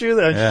about you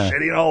that's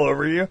shitting all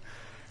over you?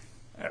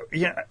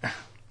 Yeah,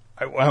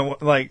 I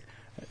like,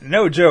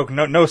 no joke,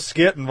 no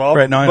skit involved.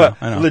 Right, no,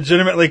 I know.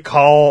 Legitimately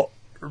call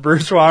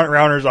Bruce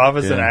Rauner's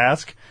office and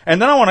ask,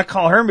 and then I want to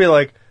call her and be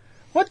like,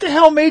 "What the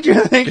hell made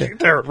you think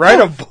to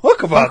write a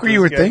book about what you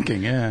were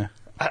thinking?" Yeah,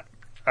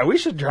 we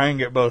should try and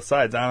get both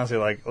sides. Honestly,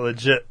 like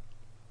legit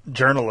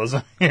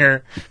journalism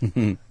here.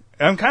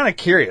 I'm kind of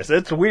curious.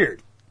 It's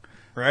weird,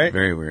 right?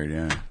 Very weird.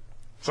 Yeah.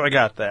 So I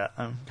got that.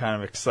 I'm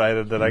kind of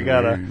excited that I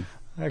got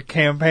a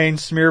campaign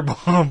smear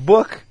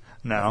book.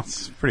 No.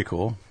 It's pretty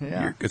cool.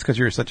 Yeah. It's because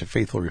you're such a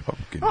faithful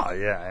Republican. Oh,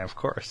 yeah, of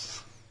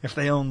course. If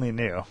they only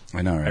knew.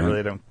 I know, right? I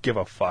really don't give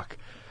a fuck.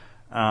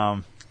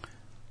 What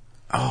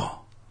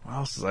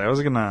else was I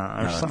was going to...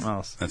 There's something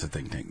else. That's a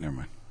think tank. Never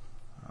mind.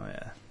 Oh,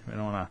 yeah. We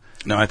don't want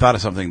to... No, I thought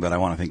of something, but I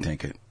want to think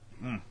tank it.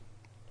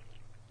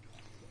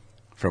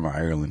 From our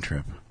Ireland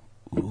trip.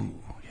 Ooh,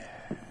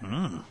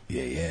 yeah.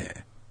 Yeah.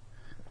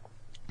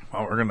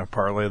 Well, we're going to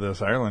parlay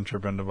this Ireland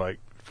trip into like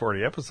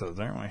 40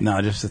 episodes, aren't we?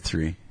 No, just the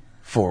 3.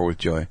 4 with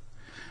Joy.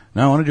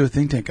 No, I want to do a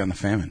think tank on the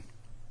famine.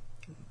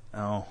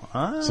 Oh.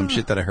 Some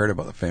shit that I heard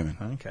about the famine.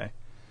 Okay.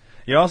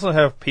 You also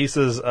have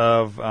pieces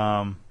of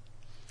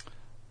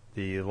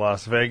the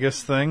Las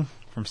Vegas thing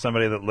from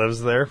somebody that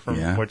lives there,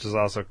 which is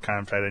also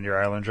kind of tied in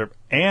your island trip,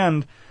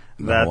 and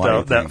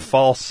that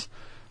false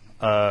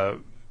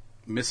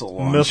missile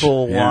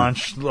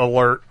launch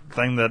alert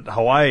thing that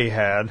Hawaii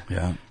had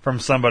from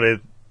somebody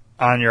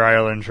on your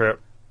island trip.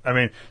 I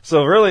mean,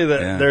 so really,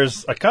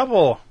 there's a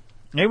couple.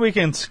 Maybe we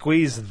can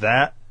squeeze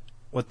that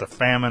with the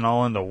famine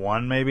all into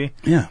one, maybe.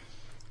 Yeah.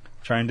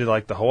 Try and do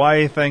like the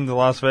Hawaii thing, the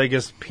Las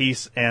Vegas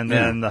piece, and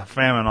then the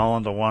famine all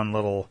into one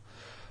little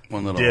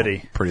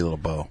ditty. Pretty little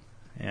bow.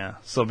 Yeah.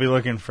 So be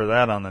looking for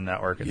that on the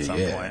network at some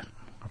point.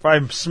 If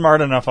I'm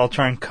smart enough, I'll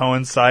try and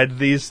coincide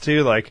these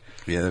two. Like,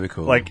 that'd be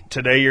cool. Like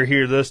today you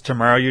hear this,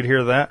 tomorrow you'd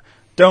hear that.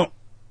 Don't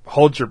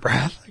hold your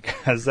breath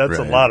because that's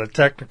a lot of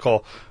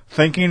technical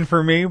thinking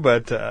for me,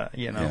 but,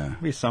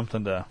 be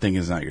something to...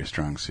 Thinking is not your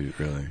strong suit,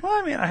 really. Well,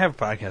 I mean, I have a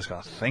podcast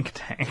called Think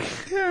Tank.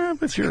 Yeah,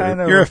 but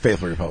you're a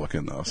faithful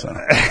Republican, though, so...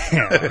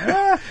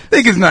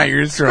 Think is not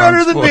your strong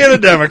suit. Better than being a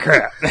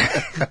Democrat.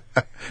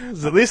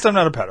 At least I'm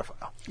not a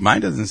pedophile.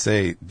 Mine doesn't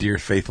say, Dear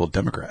Faithful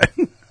Democrat.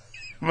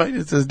 Mine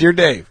just says, Dear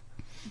Dave.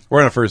 We're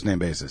on a first-name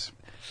basis.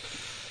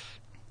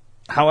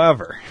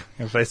 However,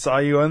 if they saw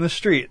you on the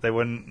street, they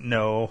wouldn't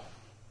know...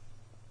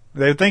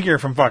 They'd think you're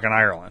from fucking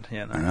Ireland,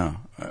 you know. I know.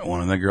 One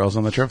of the girls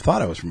on the trip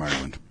thought I was from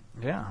Ireland.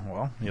 Yeah,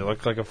 well, you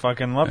look like a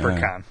fucking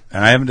leprechaun.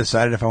 And I haven't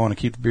decided if I want to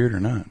keep the beard or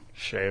not.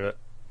 Shave it.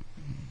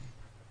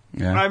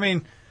 Yeah. I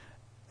mean,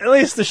 at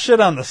least the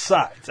shit on the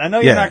sides. I know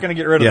you're not going to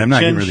get rid of the chin I'm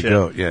not getting rid shit. of the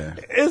goat, yeah.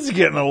 It's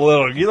getting a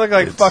little... You look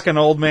like fucking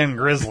old man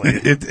Grizzly.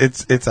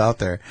 It's out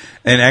there.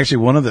 And actually,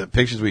 one of the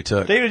pictures we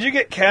took... Dave, did you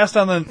get cast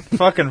on the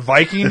fucking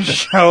Viking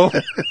show?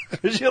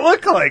 Did you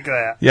look like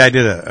that? Yeah, I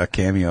did a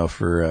cameo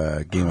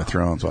for Game of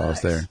Thrones while I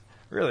was there.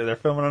 Really? They're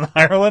filming in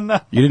Ireland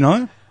now? You didn't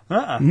know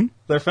that? Mm-hmm.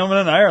 They're filming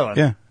in Ireland.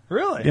 Yeah.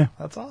 Really? Yeah.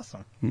 That's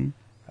awesome. Mm-hmm.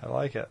 I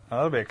like it.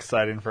 That'll be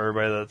exciting for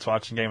everybody that's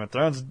watching Game of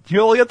Thrones.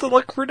 You'll get to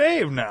look for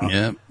Dave now.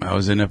 Yep. I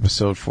was in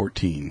episode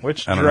 14.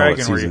 Which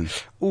dragon were you?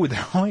 Ooh,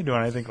 they're only doing,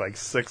 I think, like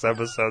 6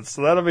 episodes.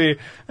 So that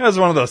was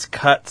one of those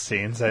cut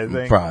scenes, I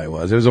think. Probably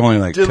was. It was only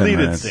like 10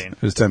 minutes. Scene.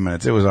 It was 10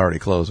 minutes. It was already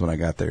closed when I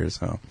got there,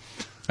 so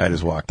I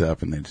just walked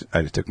up and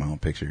I just took my own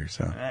picture.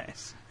 So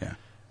nice. Yeah.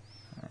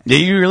 Yeah,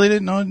 you really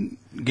didn't know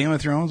Game of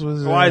Thrones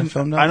was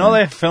filmed? I know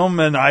they film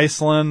in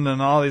Iceland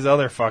and all these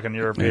other fucking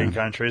European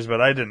countries,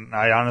 but I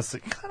honestly,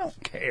 I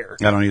don't care.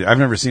 I don't either. I've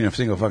never seen a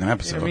single fucking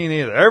episode. Yeah, me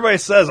neither. Everybody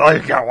says, "Oh, you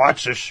gotta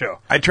watch this show."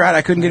 I tried.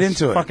 I couldn't get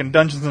into it. Fucking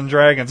Dungeons and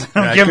Dragons.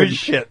 I don't give a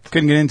shit.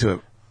 Couldn't get into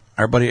it.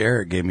 Our buddy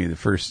Eric gave me the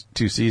first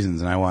 2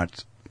 seasons, and I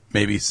watched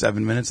maybe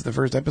 7 minutes of the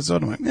first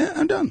episode. I'm like,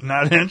 I'm done.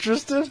 Not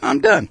interested? I'm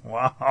done.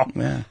 Wow.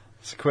 Yeah.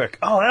 It's quick.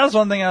 Oh, that was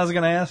one thing I was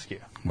going to ask you.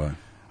 What?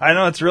 I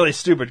know it's a really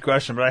stupid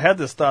question, but I had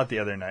this thought the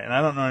other night, and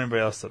I don't know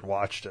anybody else that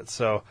watched it.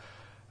 So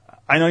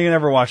I know you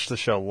never watched the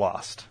show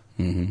Lost.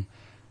 Mm-hmm.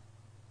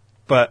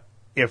 But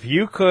if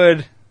you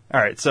could...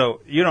 All right,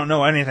 so you don't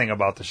know anything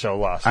about the show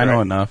Lost, right? I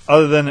know enough.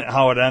 Other than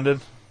how it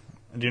ended?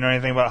 Do you know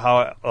anything about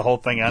how the whole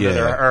thing ended?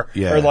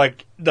 Yeah, or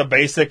like the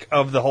basic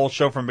of the whole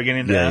show from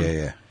beginning to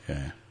end?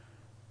 Yeah.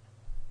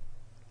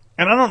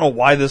 And I don't know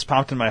why this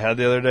popped in my head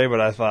the other day,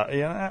 but I thought,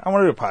 I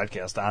want to do a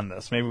podcast on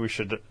this. Maybe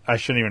I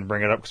shouldn't even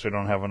bring it up because we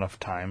don't have enough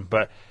time.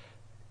 But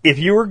if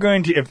you were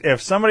going to, if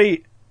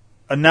somebody,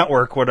 a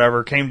network,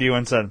 whatever, came to you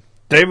and said,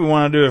 Dave, we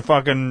want to do a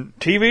fucking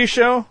TV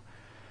show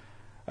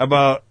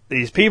about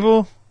these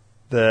people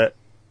that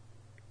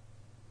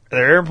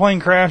their airplane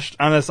crashed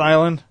on this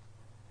island,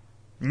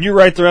 and you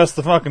write the rest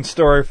of the fucking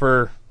story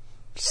for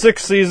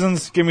 6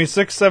 seasons, give me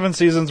 7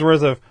 seasons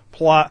worth of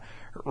plot,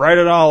 write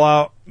it all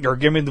out, or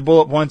give me the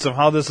bullet points of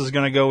how this is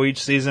going to go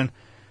each season,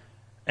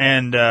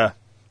 and, have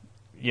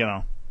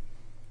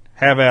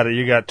at it.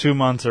 You got 2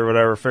 months or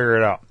whatever, figure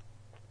it out.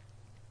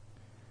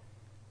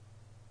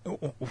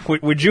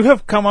 Would you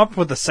have come up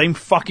with the same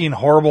fucking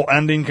horrible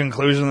ending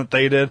conclusion that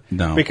they did?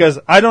 No. Because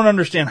I don't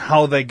understand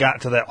how they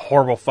got to that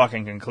horrible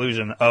fucking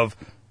conclusion of,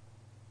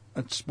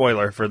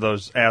 spoiler for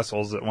those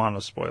assholes that want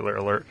a spoiler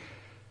alert,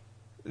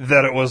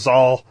 that it was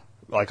all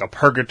like a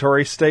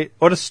purgatory state.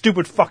 What a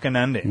stupid fucking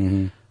ending.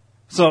 Mm-hmm.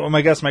 So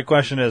I guess my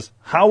question is,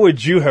 how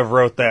would you have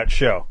wrote that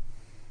show?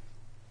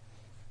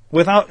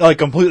 Without, like,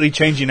 completely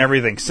changing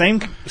everything. Same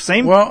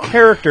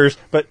characters,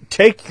 but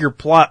take your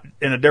plot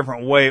in a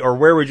different way, or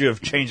where would you have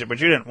changed it?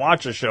 But you didn't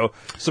watch the show,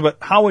 but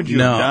how would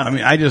you have done it? I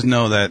mean, I just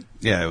know that,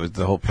 it was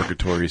the whole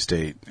purgatory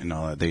state and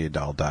all that. They had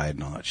all died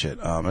and all that shit.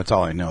 That's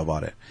all I know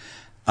about it.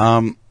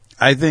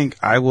 I think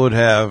I would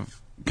have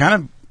kind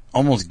of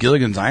almost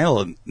Gilligan's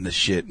Island the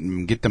shit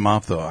and get them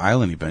off the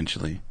island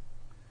eventually.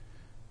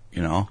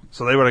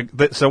 So they would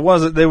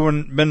have, there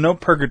wouldn't have been no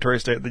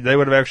purgatory state. They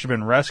would have actually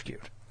been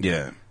rescued.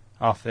 Yeah.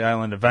 Off the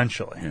island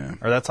eventually. Yeah.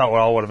 Or that's how it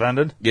all would have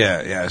ended?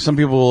 Yeah. Some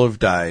people will have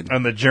died.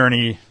 And the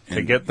journey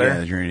to get there? Yeah,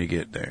 the journey to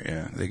get there,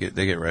 yeah.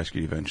 They get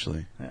rescued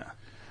eventually. Yeah.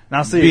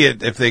 Now see... Be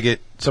it if they get...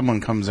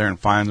 Someone comes there and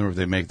finds them, or if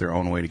they make their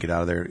own way to get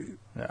out of there,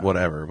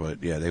 whatever. But,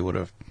 they would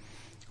have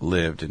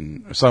lived,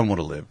 and some would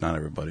have lived, not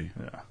everybody.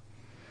 Yeah.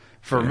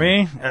 For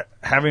me,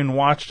 having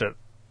watched it,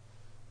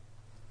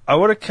 I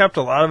would have kept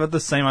a lot of it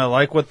the same. I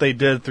like what they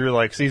did through,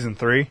 like, season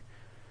 3.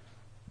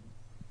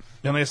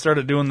 And they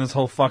started doing this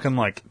whole fucking,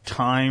 like,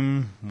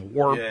 time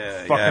warp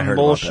fucking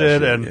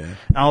bullshit and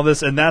all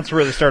this, and that's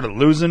where they started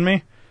losing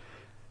me.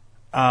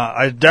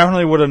 I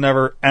definitely would have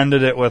never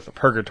ended it with a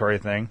purgatory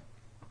thing.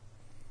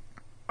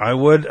 I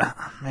would,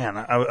 man,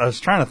 I was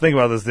trying to think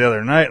about this the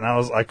other night, and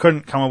I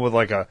couldn't come up with,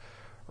 like, a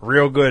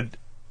real good,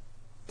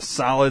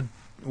 solid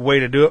way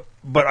to do it,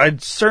 but I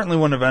certainly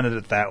wouldn't have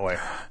ended it that way.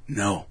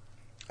 No.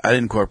 I'd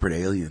incorporate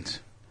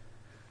aliens.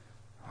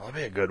 Well, that'd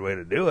be a good way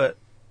to do it.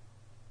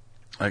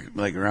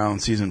 Like around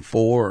season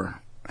 4,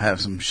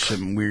 have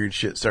some weird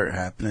shit start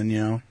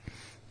happening,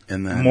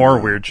 and then more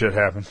weird shit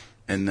happen.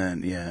 And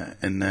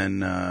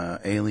then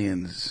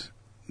aliens,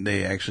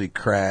 they actually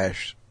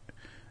crashed,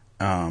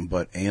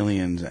 but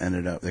aliens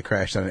they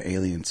crashed on an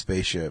alien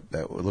spaceship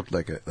that looked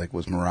like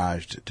was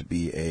miraged to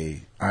be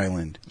a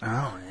island.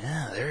 Oh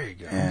yeah, there you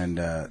go. And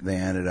they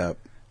ended up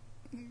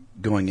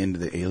going into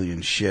the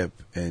alien ship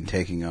and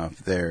taking off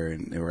there,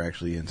 and they were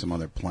actually in some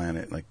other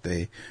planet. Like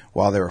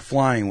while they were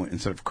flying,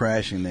 instead of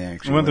crashing, they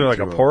actually went through like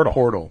a portal.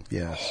 Portal,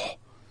 yes.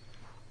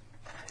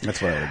 That's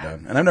what I would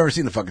have done. And I've never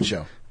seen the fucking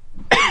show.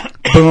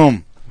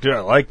 Boom. Dude, I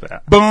like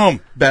that.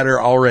 Boom.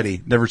 Better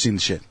already. Never seen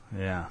the shit.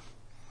 Yeah.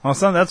 Well,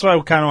 son, that's why I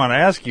kind of want to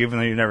ask you, even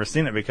though you've never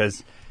seen it,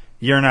 because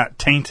you're not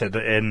tainted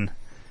in,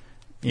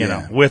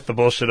 with the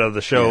bullshit of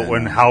the show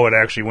and how it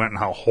actually went and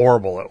how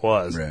horrible it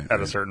was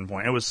at a certain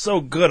point. It was so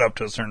good up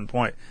to a certain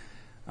point.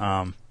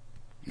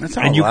 That's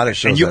how a lot of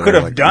shows and you could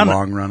have done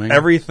long-running.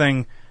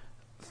 Everything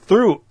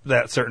through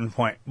that certain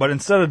point. But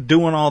instead of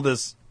doing all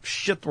this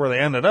shit where they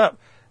ended up,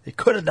 they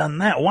could have done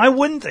that. Why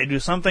wouldn't they do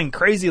something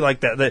crazy like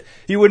that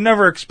you would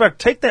never expect?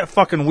 Take that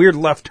fucking weird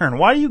left turn.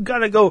 Why do you got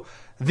to go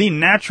the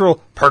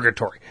natural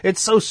purgatory?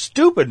 It's so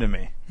stupid to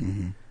me.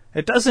 Mm-hmm.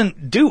 It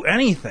doesn't do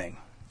anything.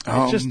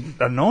 It's just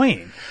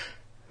annoying.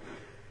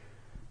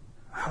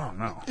 I don't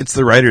know. It's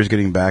the writers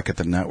getting back at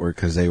the network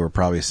because they were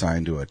probably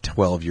signed to a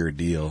 12-year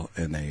deal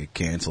and they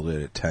canceled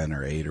it at 10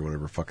 or 8 or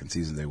whatever fucking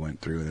season they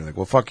went through. And they're like,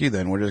 well, fuck you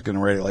then. We're just going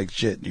to write it like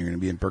shit and you're going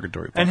to be in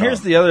purgatory. And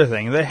here's the other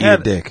thing. They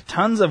had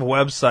tons of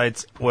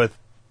websites with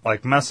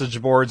like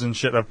message boards and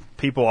shit of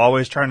people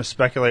always trying to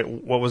speculate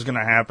what was going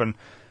to happen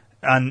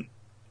on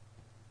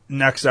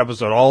next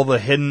episode. All the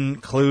hidden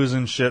clues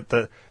and shit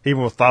that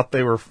people thought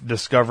they were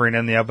discovering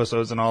in the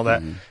episodes and all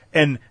that. Mm-hmm.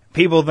 And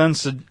people then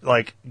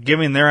like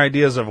giving their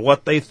ideas of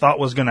what they thought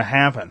was going to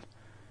happen,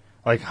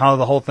 like how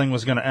the whole thing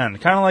was going to end,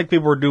 kind of like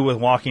people were do with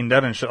Walking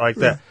Dead and shit like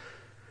that.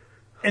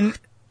 And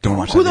don't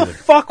watch who that the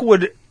fuck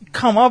would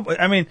come up with?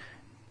 I mean,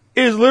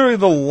 it is literally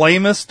the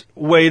lamest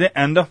way to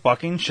end a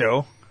fucking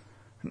show.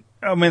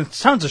 I mean,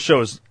 tons of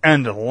shows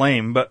end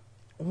lame, but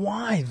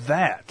why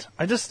that?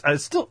 It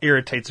still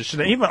irritates the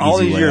shit. Even all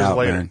these years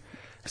later. Man.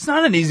 It's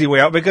not an easy way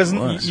out because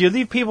you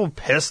leave people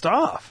pissed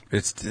off.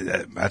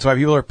 That's why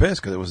people are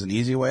pissed, because it was an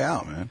easy way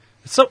out, man.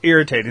 It's so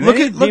irritating. Look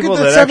at the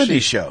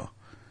 '70s show.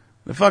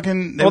 The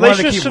fucking they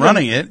wanted to keep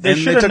running it, and they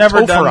took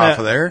Topher off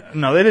of there.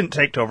 No, they didn't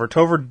take Topher.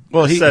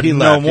 Topher he said left,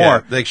 no more.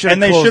 Yeah. They should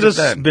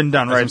have been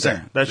done right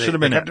there. That should have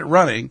been kept it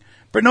running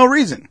for no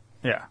reason.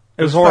 Yeah,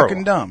 it was horrible.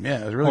 Fucking dumb.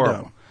 Yeah, it was really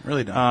dumb.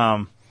 Really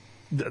dumb.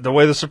 The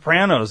way The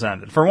Sopranos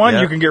ended. For one,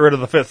 you can get rid of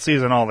the 5th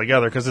season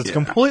altogether because it's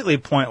completely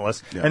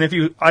pointless. Yeah. And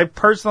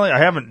I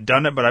haven't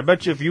done it, but I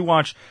bet you if you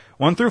watch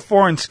 1 through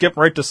 4 and skip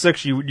right to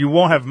 6, you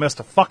won't have missed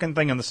a fucking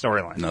thing in the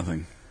storyline.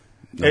 Nothing.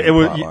 It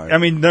was. I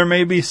mean, there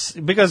may be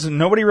because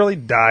nobody really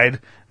died.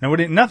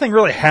 Nothing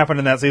really happened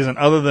in that season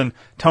other than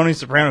Tony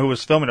Soprano, who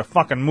was filming a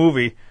fucking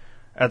movie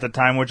at the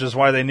time, which is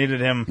why they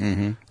needed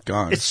him.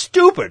 Gone. It's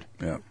stupid.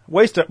 Yeah.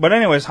 Waste it. But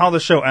anyways, how the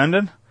show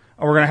ended?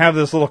 We're gonna have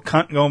this little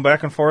cunt going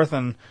back and forth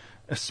and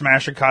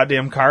smash a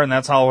goddamn car, and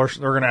that's how we're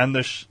gonna end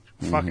this.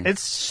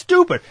 It's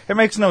stupid. It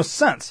makes no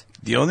sense.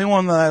 The only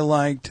one that I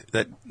liked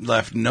that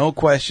left no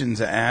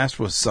questions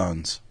asked was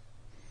Sons.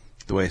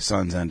 The way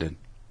Sons ended.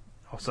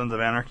 Oh, Sons of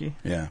Anarchy?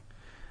 Yeah.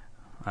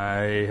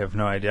 I have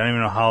no idea. I don't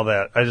even know how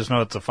that... I just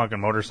know it's a fucking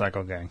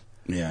motorcycle gang.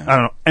 Yeah. I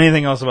don't know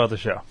anything else about the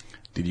show.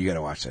 Dude, you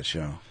gotta watch that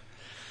show.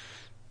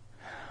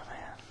 Oh,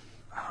 man.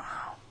 I don't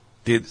know.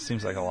 Dude, it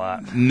seems like a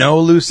lot.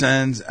 No loose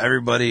ends.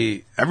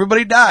 Everybody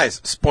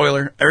dies.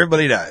 Spoiler.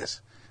 Everybody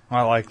dies.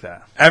 I like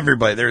that.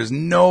 Everybody. There's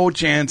no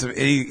chance of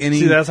any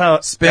See, that's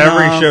how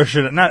spin-off. Every show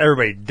should... Not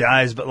everybody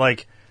dies, but,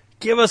 like,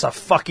 give us a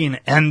fucking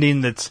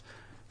ending that's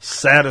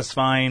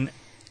satisfying.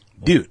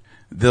 Dude.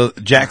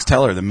 Jax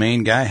Teller, the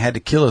main guy, had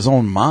to kill his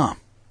own mom.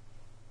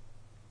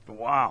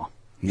 Wow.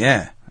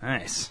 Yeah.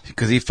 Nice.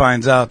 Because he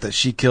finds out that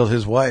she killed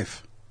his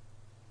wife.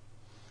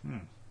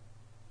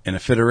 In a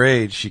fit of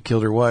rage, she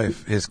killed her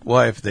wife. His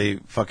wife, they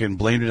fucking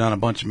blamed it on a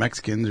bunch of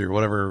Mexicans or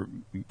whatever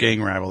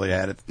gang rival they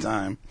had at the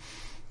time.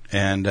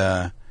 And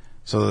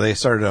so they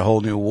started a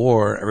whole new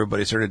war.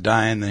 Everybody started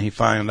dying. Then he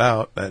found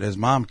out that his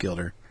mom killed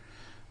her.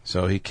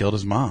 So he killed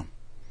his mom.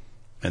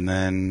 And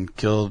then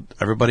killed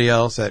everybody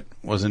else that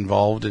was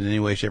involved in any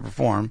way, shape, or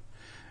form.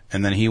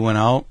 And then he went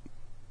out,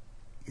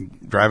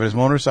 driving his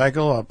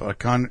motorcycle up a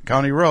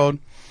county road,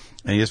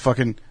 and he just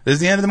fucking... This is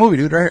the end of the movie,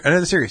 dude, right? End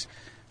of the series.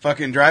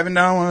 Fucking driving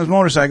down on his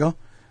motorcycle,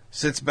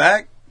 sits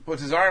back,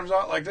 puts his arms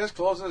out like this,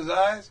 closes his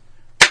eyes,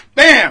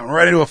 bam!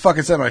 Right into a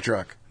fucking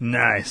semi-truck.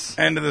 Nice.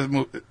 End of the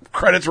movie.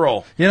 Credits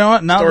roll. You know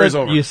what? Now Story's that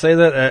over. you say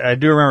that, I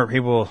do remember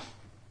people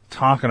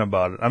talking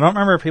about it. I don't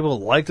remember if people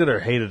liked it or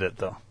hated it,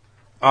 though.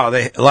 Oh,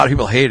 a lot of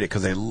people hated it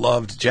because they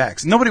loved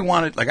Jax. Nobody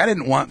wanted, I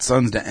didn't want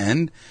Sons to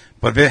end,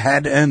 but if it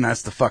had to end,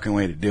 that's the fucking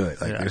way to do it.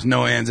 There's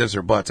no ands, ifs,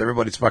 or buts.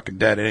 Everybody's fucking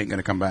dead. It ain't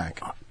gonna come back.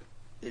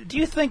 Do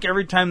you think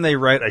every time they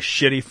write a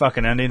shitty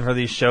fucking ending for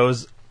these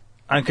shows,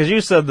 because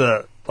you said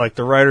the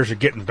writers are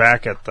getting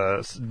back at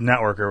the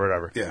network or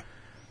whatever. Yeah.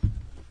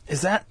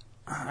 Is that,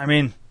 I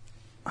mean,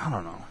 I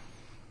don't know.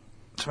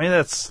 To me,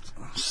 that's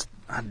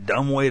a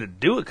dumb way to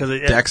do it because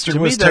Dexter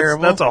was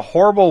terrible. That's a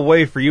horrible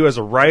way for you as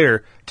a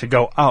writer to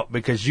go out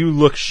because you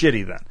look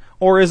shitty then.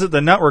 Or is it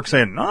the network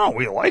saying, no,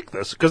 we like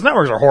this? Because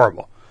networks are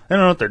horrible. They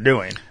don't know what they're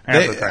doing.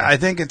 I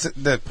think it's at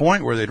the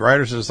point where the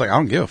writers are just like, I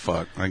don't give a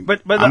fuck.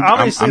 But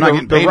obviously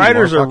the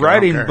writers are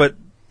writing, but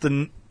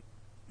the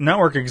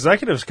network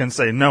executives can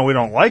say, no, we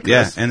don't like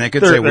this. Yeah, and they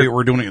could say,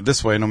 we're doing it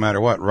this way no matter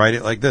what. Write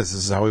it like this.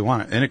 This is how we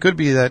want it. And it could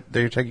be that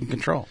they're taking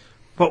control.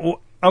 But,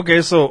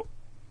 okay, so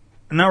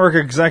network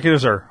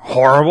executives are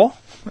horrible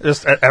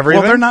just at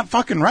everything? Well, they're not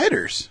fucking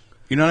writers.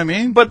 You know what I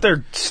mean? But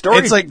their story...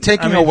 It's like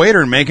taking a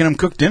waiter and making him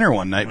cook dinner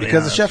one night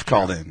because the chef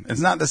called in.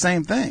 It's not the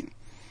same thing.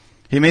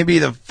 He may be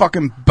the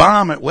fucking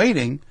bomb at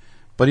waiting,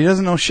 but he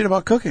doesn't know shit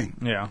about cooking.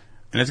 Yeah.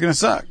 And it's going to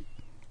suck.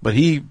 But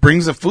he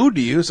brings the food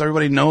to you so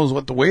everybody knows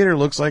what the waiter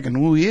looks like and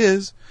who he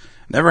is.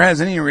 Never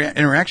has any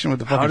interaction with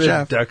the fucking chef.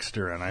 How did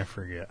Dexter end? I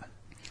forget.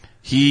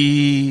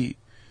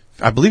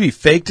 I believe he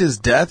faked his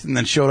death and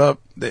then showed up.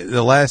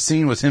 The last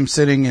scene was him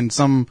sitting in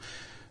some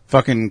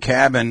fucking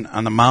cabin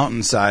on the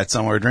mountainside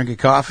somewhere drinking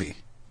coffee.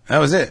 That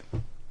was it.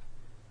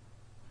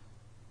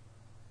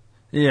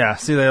 Yeah,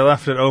 see, they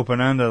left it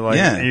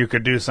open-ended, you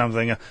could do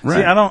something. Right.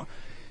 See,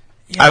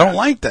 I don't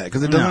like that,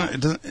 because it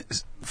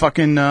doesn't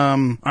fucking,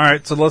 All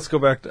right, so let's go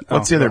back to...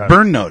 What's the other?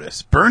 Burn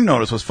Notice. Burn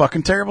Notice was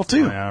fucking terrible,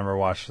 too. Oh, yeah, I never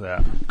watched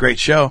that. Great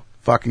show.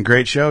 Fucking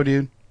great show,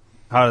 dude.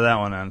 How did that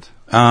one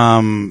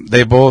end?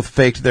 They both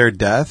faked their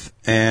death,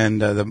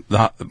 and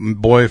the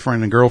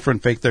boyfriend and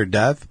girlfriend faked their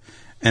death,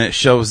 and it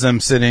shows them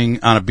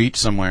sitting on a beach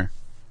somewhere,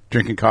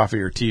 drinking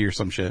coffee or tea or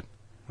some shit.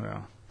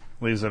 Yeah.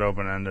 Leaves it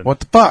open-ended. What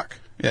the fuck?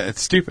 Yeah,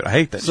 it's stupid. I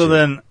hate that shit. So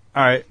then,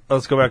 all right,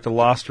 let's go back to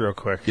Lost real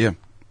quick. Yeah.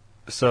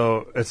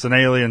 So it's an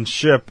alien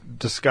ship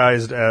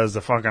disguised as the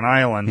fucking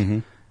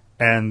island,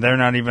 and they're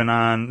not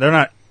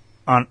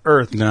on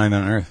Earth. They're not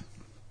even on Earth.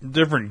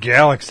 Different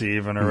galaxy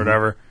even, or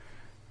whatever.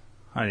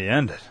 How do you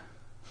end it?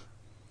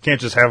 Can't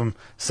just have them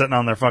sitting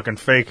on their fucking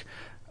fake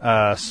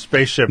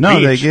spaceship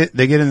beach.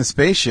 They get in the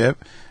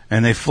spaceship,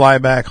 and they fly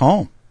back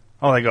home.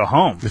 Oh, they go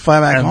home. They fly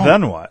back home. And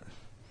then what?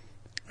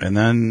 And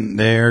then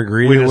they're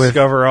greeted We with...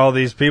 discover all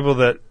these people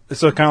that...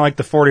 So kind of like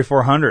the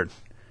 4400.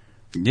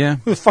 Yeah.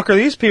 Who the fuck are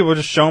these people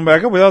just showing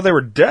back up? We thought they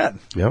were dead.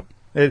 Yep.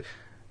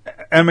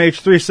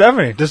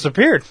 MH370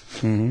 disappeared.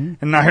 Mm-hmm.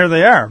 And now here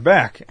they are,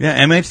 back.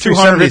 Yeah,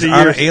 MH370 is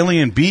on an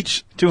alien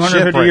beach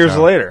 250 right years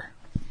now. later.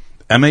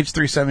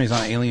 MH370 is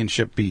on an alien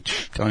ship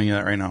beach. I'm telling you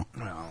that right now. I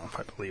don't know if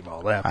I believe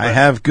all that. I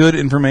have good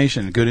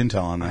information, good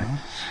intel on that.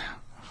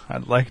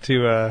 I'd like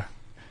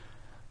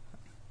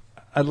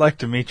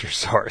to meet your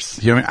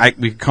source. You know,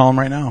 we can call him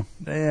right now.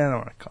 Yeah, I don't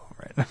want to call him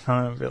right now.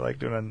 I don't feel like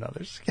doing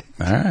another skit.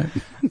 All right.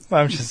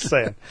 I'm just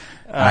saying.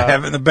 I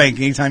have it in the bank.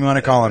 Anytime you want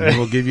to call him,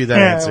 we'll give you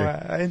that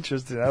answer. I'm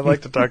interested. I'd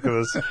like to talk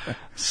to this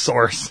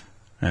source.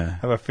 Yeah.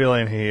 I have a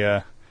feeling he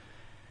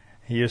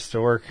used to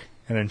work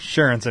in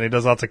insurance and he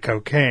does lots of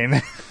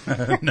cocaine.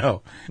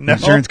 No. No?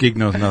 Insurance Geek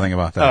knows nothing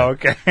about that. Oh,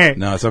 okay.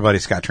 No, it's our buddy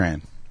Scott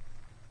Tran.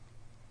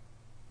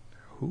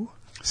 Who?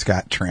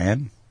 Scott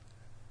Tran.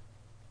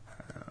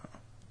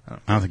 I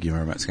don't think you've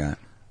ever met Scott.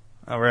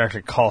 I would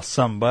actually call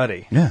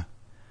somebody. Yeah.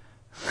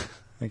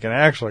 Like an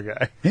actual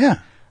guy. Yeah.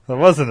 That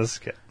wasn't a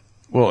skit.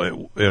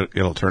 Well,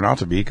 it'll turn out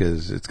to be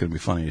because it's going to be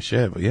funny as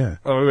shit, but yeah.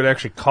 Oh, we would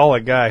actually call a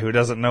guy who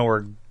doesn't know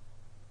we're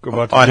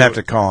about to I'd do have it.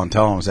 to call and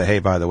tell him and say, hey,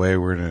 by the way,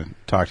 we're going to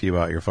talk to you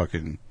about your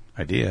fucking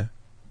idea.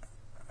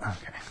 Okay.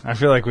 I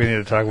feel like we need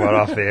to talk about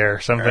off the air.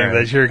 Something All right.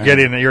 that you're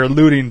getting, that you're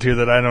alluding to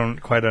that I don't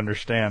quite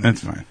understand.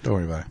 That's fine. Don't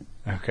worry about it.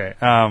 Okay.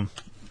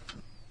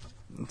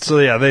 So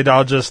yeah, they'd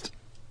all just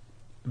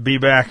be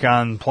back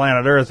on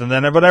planet Earth, and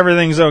then but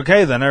everything's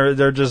okay. Then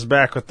they're just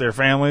back with their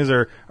families,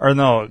 or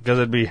no? Because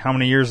it'd be how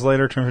many years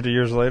later? 250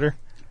 years later,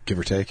 Give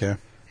or take, yeah.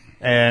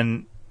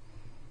 and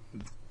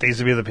these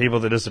would be the people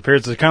that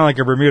disappeared. So it's kind of like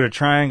a Bermuda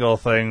Triangle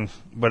thing,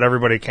 but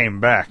everybody came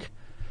back.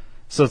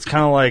 So it's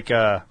kind of like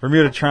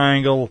Bermuda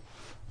Triangle,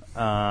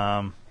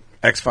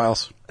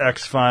 X-Files.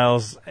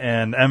 X-Files,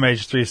 and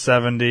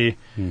MH370,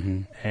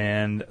 Mm-hmm.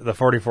 and the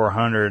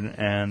 4400,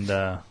 and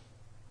a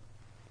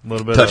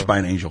little bit Touched of... by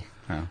an angel.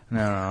 Yeah.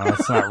 No,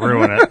 let's not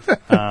ruin it.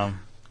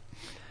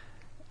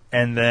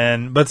 And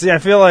then, but see, I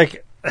feel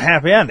like a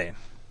happy ending,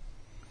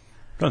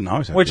 Doesn't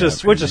always have which to be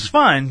is happy.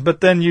 fine.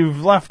 But then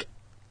you've left.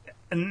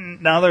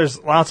 And now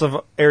there's lots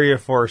of area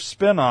for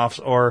spin-offs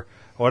or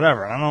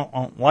whatever. And I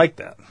don't like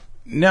that.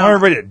 No. I want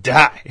everybody to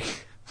die.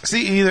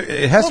 See, either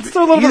it has Let's to be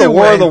throw a little bit either of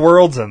War way- of the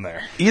Worlds in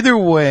there. Either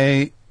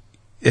way,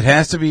 it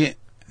has to be.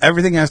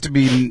 Everything has to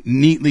be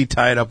neatly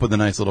tied up with a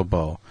nice little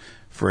bow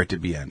for it to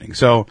be ending.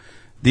 So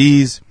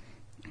these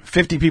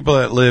 50 people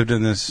that lived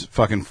in this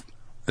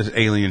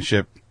alien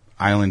ship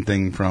island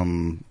thing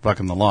from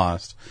fucking The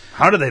Lost.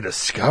 How did they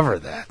discover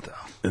that,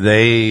 though?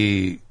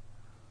 They.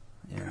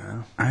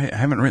 Yeah. I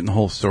haven't written the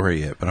whole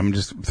story yet, but I'm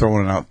just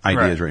throwing out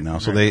ideas right now.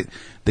 So Right.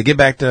 they get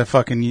back to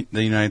fucking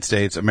the United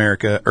States,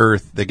 America,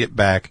 Earth. They get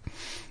back.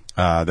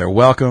 They're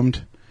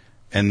welcomed,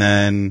 and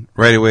then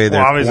right away they're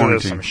Well, obviously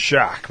there's quarantined. some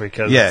shock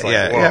because Yeah, it's like,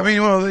 yeah, whoa. yeah. I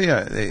mean, well,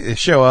 yeah. They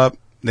show up.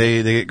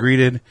 They get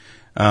greeted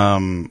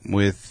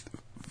with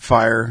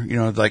fire. You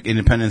know, like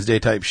Independence Day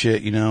type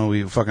shit. You know,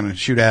 we fucking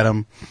shoot at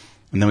them,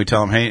 and then we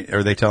tell them, hey,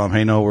 or they tell them,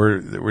 hey, no,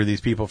 we're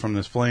these people from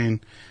this plane.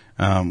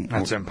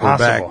 That's we're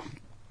impossible.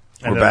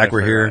 We're back. We're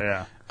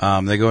here.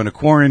 Yeah. They go into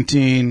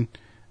quarantine,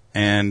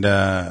 and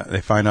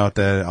they find out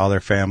that all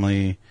their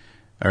family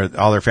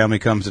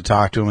comes to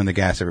talk to them, and they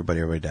gas everybody.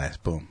 Everybody dies.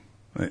 Boom.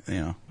 You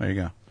know, there you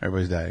go.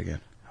 Everybody's died again.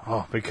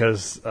 Oh,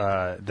 because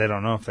they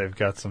don't know if they've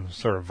got some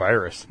sort of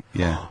virus.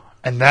 Yeah.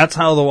 And that's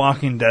how The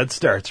Walking Dead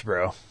starts,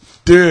 bro.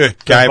 Dude,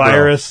 The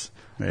virus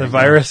There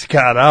you go.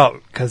 got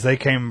out because they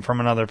came from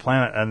another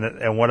planet,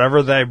 and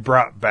whatever they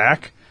brought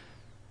back.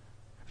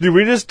 Dude,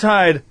 we just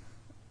tied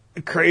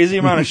a crazy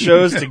amount of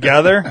shows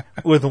together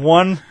with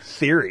one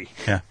theory.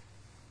 Yeah.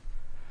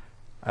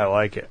 I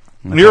like it.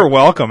 You're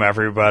welcome,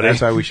 everybody.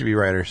 That's why we should be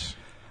writers.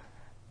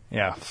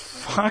 Yeah,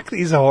 fuck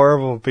these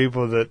horrible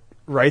people that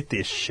write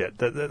this shit.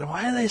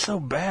 Why are they so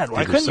bad? Why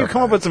They're couldn't so you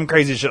come up bad. with some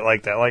crazy shit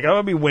like that? Like, that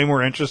would be way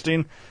more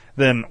interesting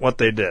than what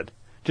they did.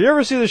 Did you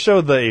ever see the show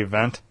The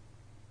Event?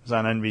 It was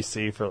on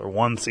NBC for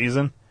one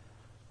season.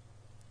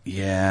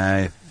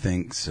 Yeah, I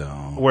think so.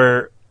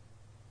 Where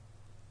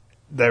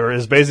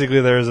there's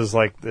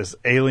this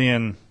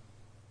alien,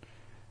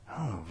 I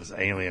don't know if it was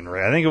alien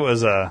race. I think it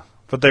was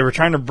but they were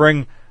trying to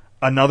bring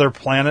another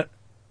planet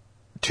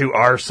to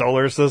our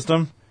solar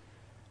system.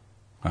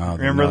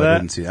 Remember no, that? I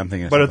didn't see it. I'm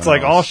thinking, of But it's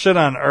something like all else. shit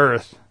on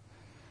Earth.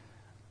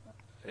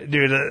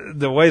 Dude,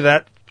 the way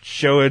that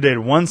show, it did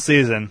one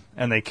season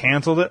and they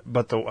canceled it,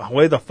 but the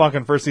way the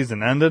fucking first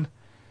season ended,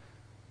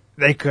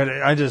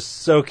 I'm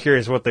just so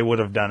curious what they would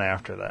have done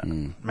after that.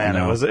 Man, I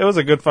know. it was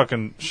a good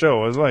fucking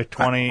show. It was like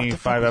What the 25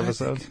 fuck did I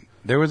episodes. think?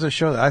 There was a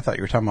show that I thought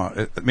you were talking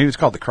about. Maybe it's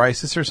called The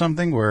Crisis or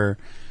something, where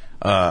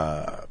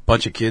a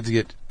bunch of kids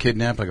get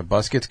kidnapped, like a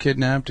bus gets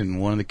kidnapped, and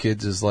one of the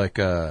kids is like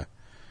a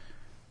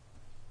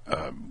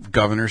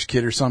governor's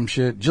kid or some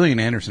shit. Gillian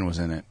Anderson was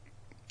in it.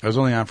 It was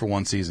only on for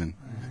one season.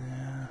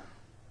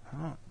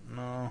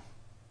 No.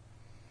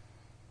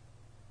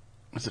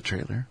 What's the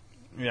trailer?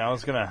 Yeah, I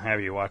was going to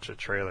have you watch a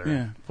trailer.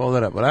 Yeah, pull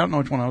that up. But I don't know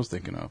which one I was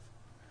thinking of.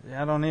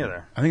 Yeah, I don't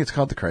either. I think it's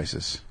called The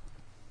Crisis.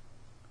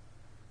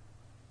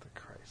 The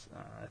Christ.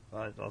 I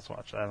Let's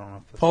watch that. I don't know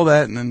if this... Pull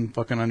that and then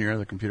fucking on your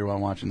other computer while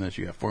I'm watching this.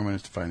 You got 4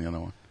 minutes to find the other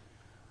one.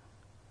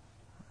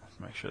 Let's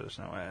make sure there's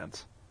no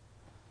ads.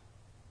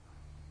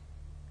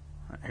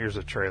 Here's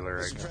a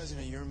trailer. Mr.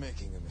 President, you're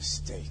making a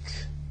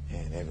mistake,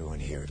 and everyone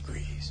here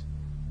agrees.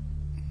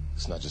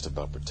 It's not just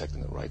about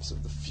protecting the rights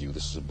of the few.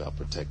 This is about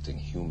protecting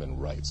human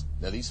rights.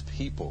 Now, these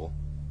people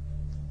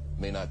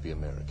may not be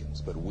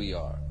Americans, but we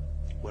are.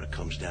 What it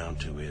comes down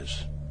to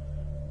is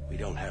we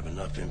don't have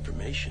enough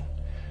information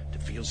to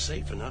feel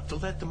safe enough to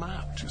let them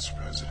out. Mr.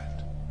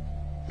 President,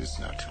 it's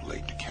not too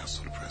late to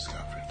cancel the press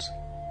conference.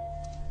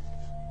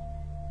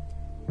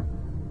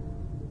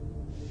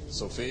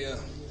 Sophia,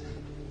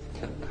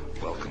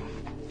 welcome.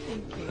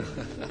 Thank you.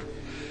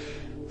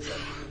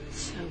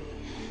 So,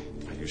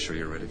 Are you sure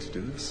you're ready to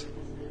do this?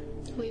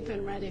 we've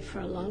been ready for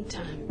a long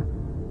time.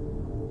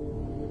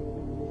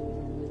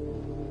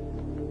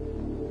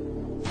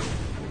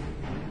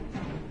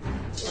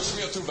 Push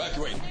me up to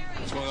evacuate.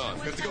 What's going on?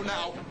 We have to go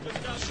now.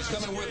 She's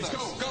coming with us.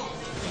 Go.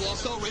 We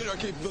lost all radar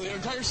capability. Our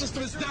entire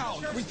system is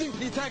down. We think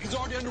the attack is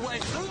already underway.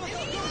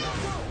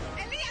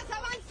 Elías,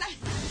 avanza.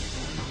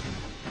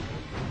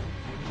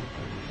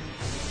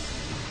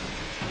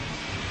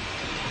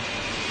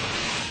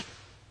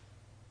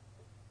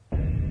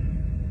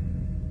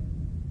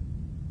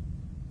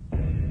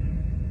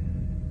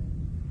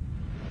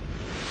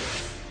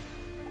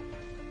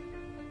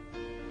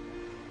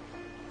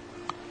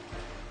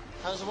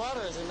 How's the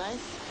water? Is it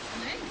nice?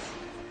 Nice.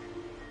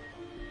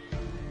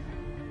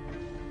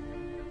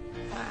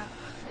 Wow,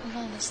 look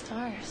at all the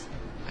stars.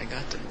 I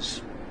got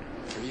those.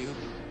 For you.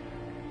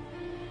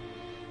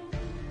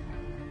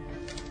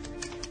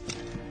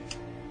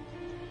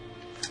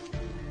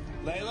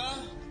 Layla,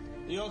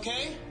 you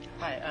okay?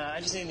 Hi, I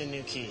just need a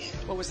new key.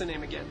 What was the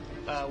name again?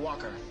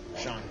 Walker.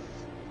 Sean.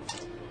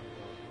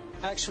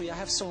 Actually, I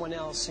have someone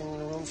else in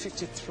room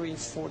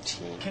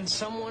 5314. Can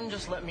someone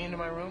just let me into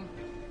my room?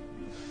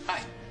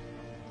 Hi.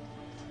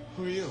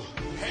 Who are you?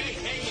 Hey,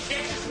 you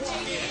can't just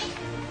walk in.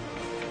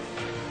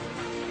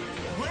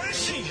 Where is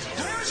she?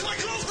 Where's my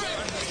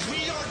girlfriend?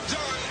 We are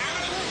done,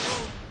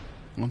 Adam.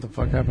 What the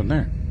fuck happened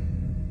there?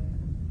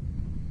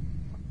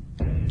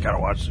 Gotta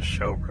watch the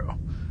show, bro.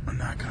 I'm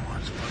not gonna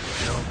watch the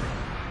fucking show, bro.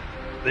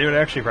 They would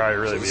actually probably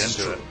really be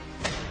into it.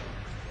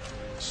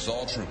 This is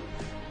all true.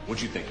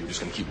 What'd you think? You were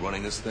just going to keep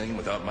running this thing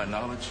without my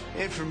knowledge?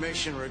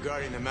 Information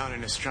regarding the Mount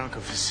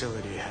Inostranco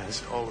facility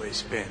has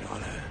always been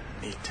on a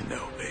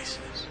need-to-know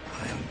basis.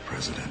 I am the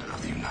President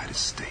of the United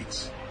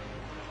States.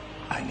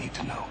 I need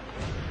to know.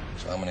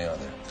 So how many are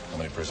there? How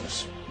many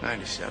prisoners?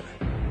 97.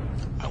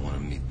 I want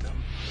to meet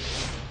them.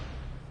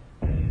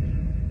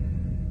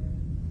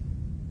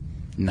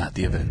 Not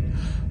the event.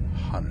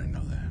 How did I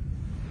know that?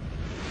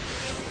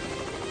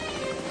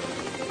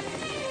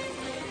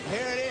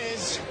 Here it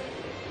is.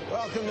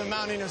 Welcome to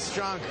Mount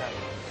Inostranco.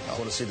 I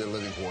want to see their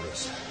living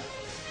quarters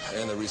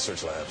and the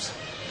research labs.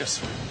 Yes,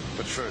 sir.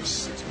 But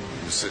first,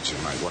 you said you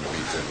might want to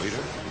meet their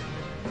leader.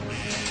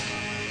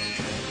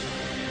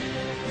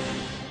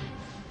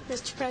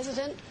 Mr.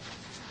 President,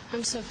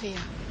 I'm Sophia.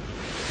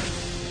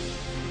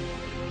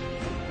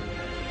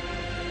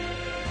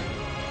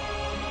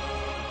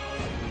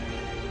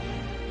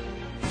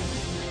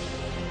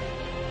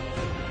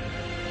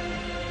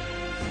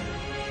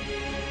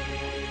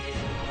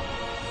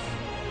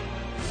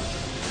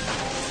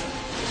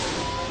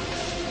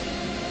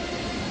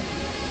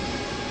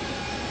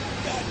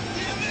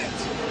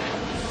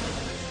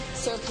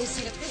 Sir, please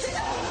see the...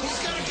 He's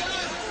got a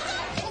gun!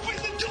 Open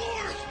the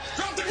door!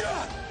 Drop the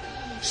gun!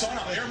 Son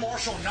of an air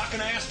marshal, I'm not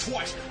gonna ask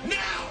twice.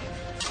 Now!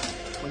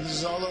 When this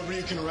is all over,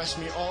 you can arrest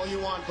me all you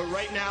want, but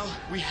right now,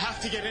 we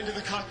have to get into the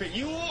cockpit.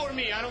 You or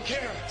me, I don't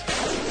care.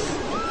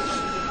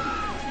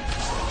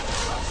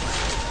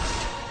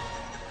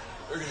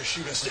 They're going to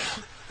shoot us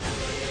down.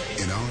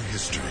 In our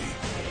history,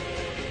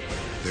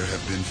 there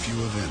have been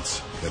few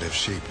events that have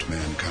shaped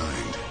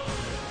mankind.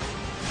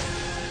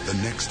 The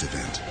next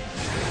event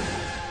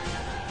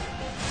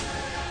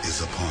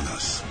is upon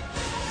us.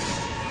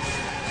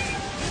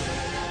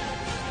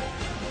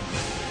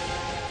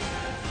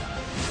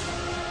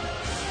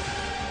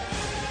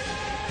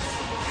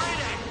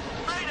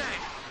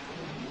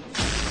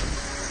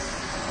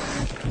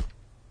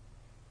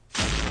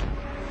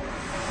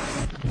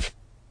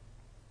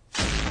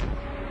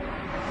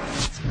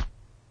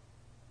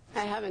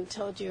 I haven't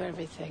told you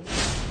everything.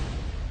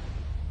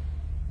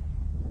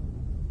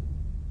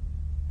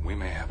 We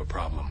may have a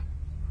problem.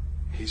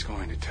 He's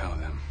going to tell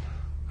them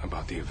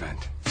about the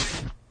event.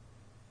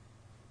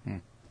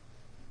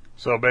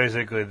 So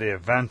basically, the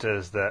event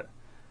is that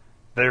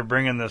they're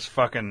bringing this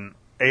fucking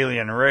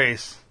alien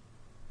race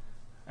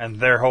and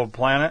their whole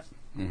planet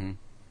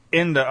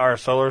into our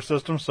solar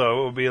system.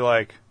 So it would be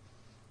like,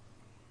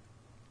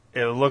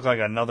 it would look like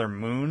another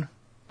moon,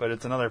 but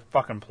it's another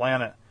fucking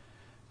planet.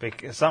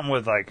 Something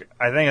with like,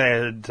 I think they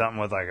had something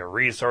with like a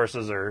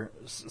resources, or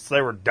so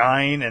they were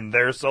dying in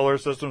their solar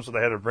system, so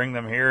they had to bring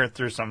them here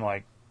through some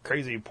like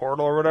crazy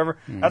portal or whatever.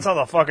 That's how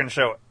the fucking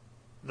show,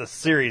 the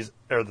series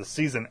or the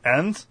season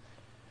ends.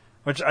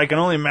 which I can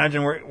only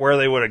imagine where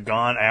they would have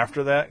gone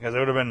after that, because it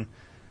would have been...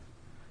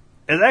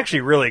 It's actually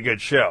a really good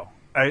show.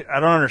 I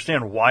don't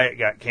understand why it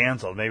got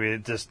canceled. Maybe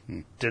it just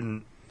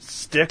didn't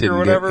stick or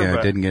whatever.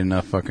 It didn't get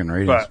enough fucking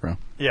ratings, bro.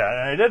 Yeah,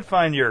 and I did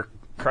find your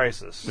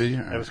Crisis. Did you?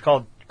 It was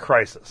called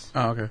Crisis.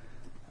 Oh, okay.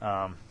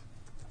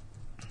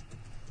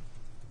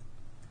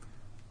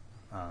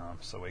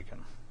 So we can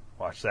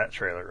watch that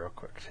trailer real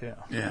quick, too.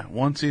 Yeah,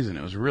 one season.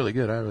 It was really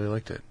good. I really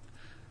liked it.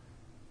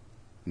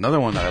 Another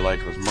one that I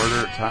liked was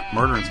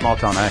Murder in Small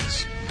Town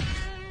X.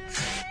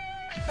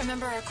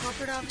 Remember, our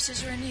corporate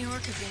offices are in New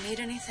York if you need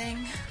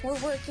anything. We're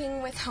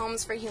working with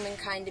Homes for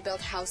Humankind to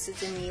build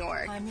houses in New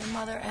York. I'm your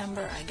mother,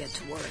 Amber. I get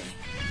to worry.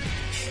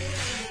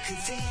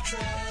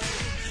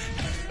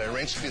 I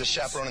arranged to be the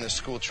chaperone on their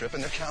school trip,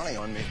 and they're counting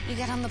on me. You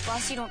get on the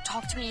bus, you don't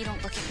talk to me, you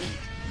don't look at me.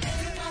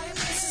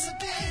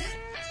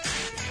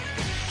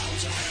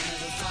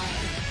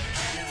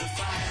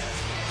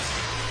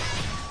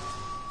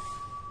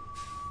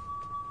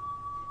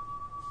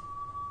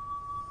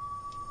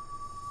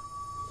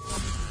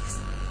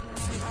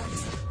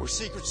 We're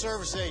Secret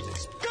Service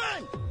agents.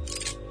 Gun!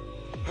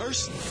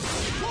 Person.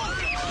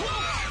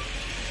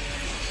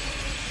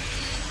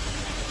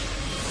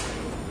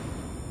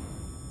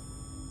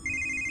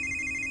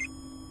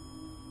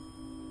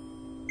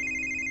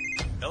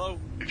 Hello?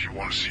 If you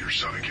want to see your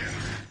son again,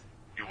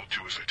 you will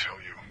do as I tell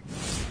you.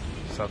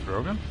 Seth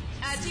Rogen?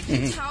 As you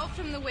can tell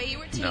from the way you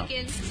were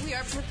taken, we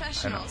are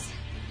professionals.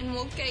 And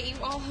we'll get you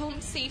all home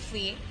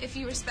safely if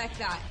you respect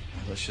that.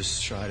 Let's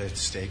just try to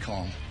stay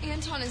calm.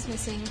 Anton is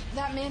missing.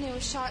 That man who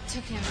was shot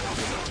took him.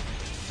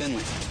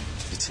 Finley.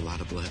 It's a lot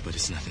of blood, but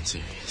it's nothing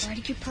serious. Why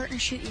did your partner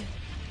shoot you?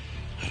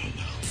 I don't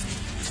know.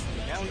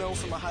 We now know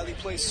from a highly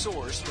placed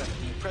source that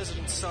the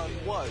president's son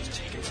was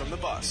taken from the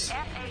bus. FAA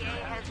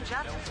has just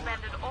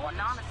suspended all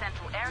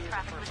non-essential air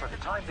traffic. For the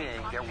time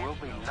being, there will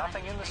be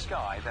nothing in the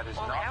sky that is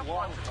not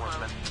law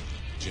enforcement.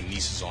 Your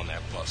niece is on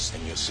that bus,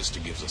 and your sister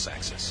gives us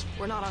access.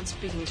 We're not on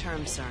speaking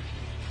terms, sir.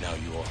 Now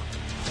you are.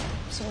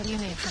 So what do you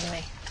need from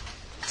me?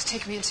 Let's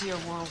take me into your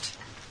world.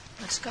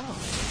 Let's go.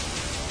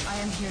 I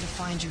am here to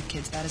find you,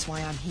 kids. That is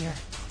why I'm here.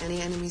 Any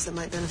enemies that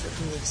might benefit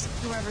from this?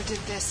 Whoever did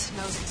this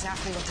knows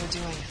exactly what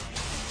they're doing.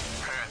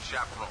 Parent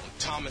chaperone,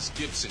 Thomas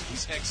Gibson.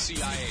 He's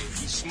ex-CIA.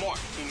 He's smart.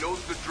 He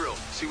knows the drill.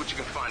 See what you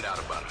can find out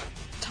about him.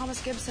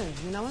 Thomas Gibson,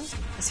 you know him?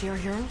 Is he our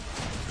hero?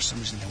 For some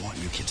reason, they want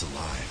you kids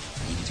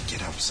alive. You need to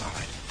get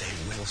outside. They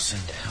will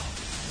send help.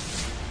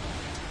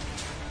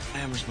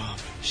 Amber's mom.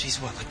 She's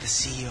what, like the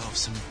CEO of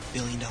some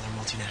billion-dollar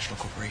multinational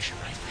corporation,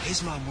 right?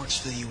 His mom works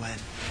for the UN.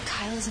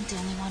 Kyle isn't the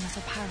only one with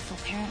a powerful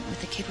parent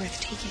with a kid worth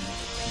taking.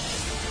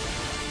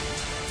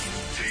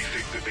 They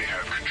think that they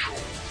have control.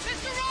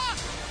 Mr. Rock!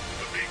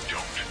 But they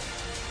don't.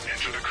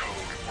 Enter the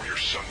code or your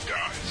son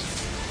dies.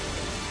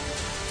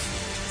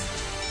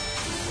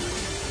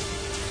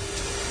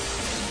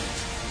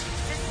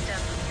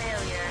 System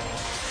failure.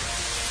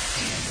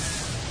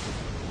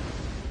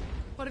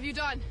 What have you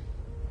done?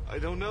 I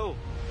don't know.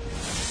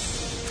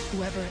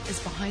 Whoever is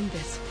behind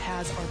this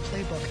has our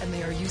playbook, and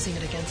they are using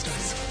it against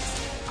us.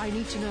 I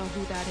need to know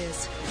who that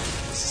is.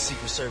 This is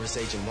Secret Service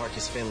agent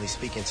Marcus Finley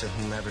speaking to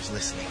whomever's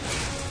listening.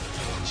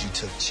 You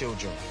took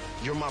children.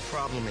 You're my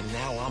problem, and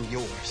now I'm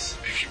yours.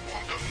 If you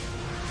want them,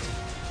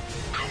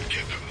 come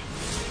get them.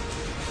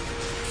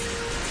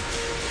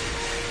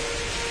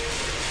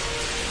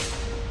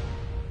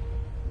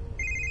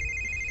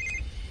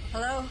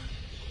 Hello?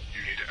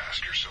 You need to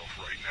ask yourself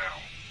right now,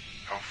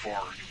 how far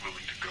are you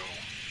willing to go?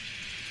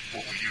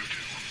 What will you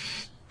do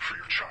for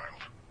your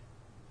child?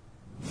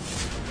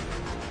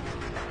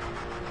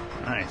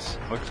 Nice.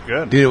 Looks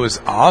good. Dude, it was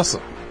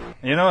awesome.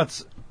 You know,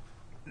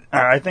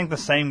 I think the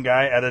same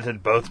guy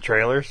edited both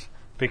trailers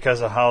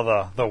because of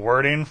how the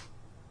wording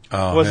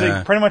was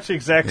pretty much the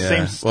exact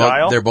same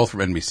style. Well, they're both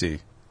from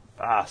NBC.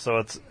 So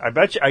it's. I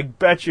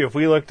bet you if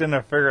we looked in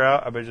to figure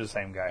out, I bet you the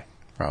same guy.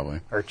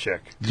 Probably. Or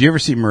chick. Did you ever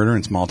see Murder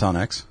in Small Town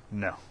X?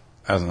 No.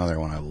 That was another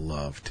one I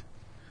loved.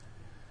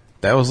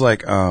 That was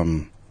like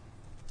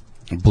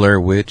Blair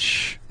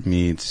Witch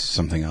meets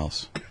something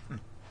else.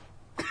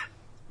 All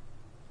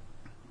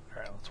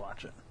right, let's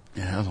watch it.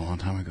 Yeah, that was a long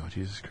time ago.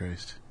 Jesus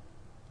Christ.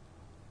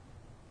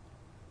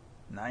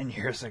 9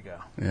 years ago.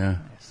 Yeah.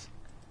 Nice.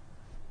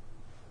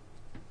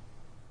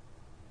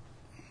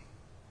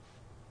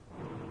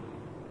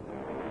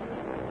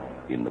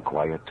 In the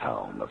quiet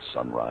town of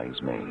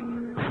Sunrise,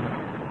 Maine,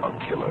 a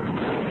killer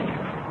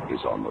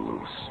is on the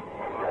loose.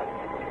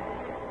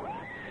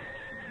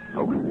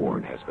 A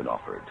reward has been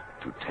offered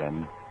to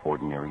 10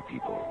 ordinary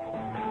people.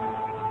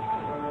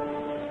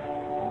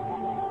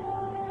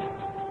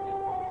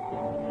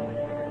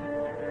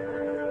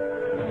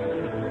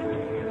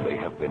 They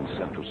have been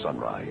sent to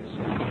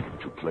Sunrise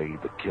to play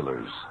the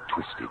killer's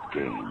twisted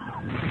game.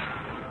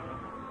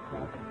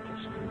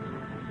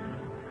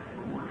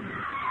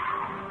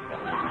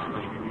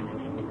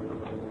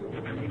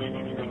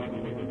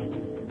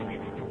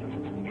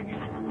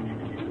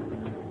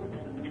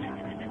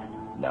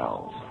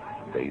 Now,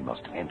 they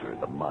must enter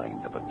the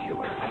mind of a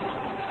killer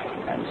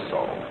and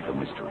solve the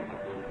mystery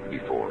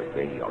before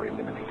they are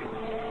eliminated.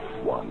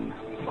 one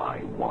by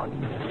one.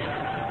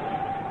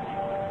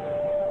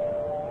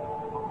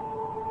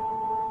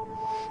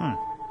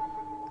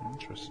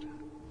 Interesting.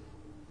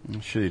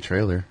 Shitty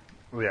trailer.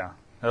 Yeah.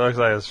 It looks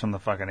like it's from the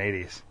fucking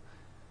 80s.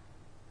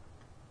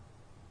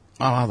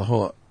 Oh, the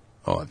whole...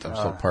 Oh,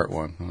 episode part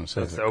 1.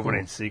 That's the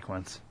opening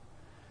sequence.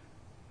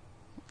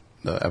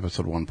 The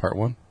episode 1, part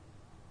 1?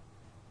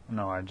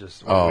 No, we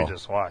just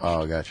watched.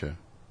 Oh, gotcha.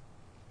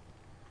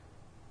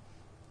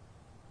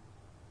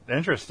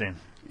 Interesting.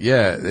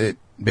 Yeah, it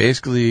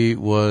basically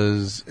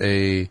was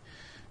one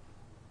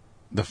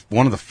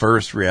of the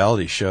first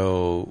reality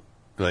show,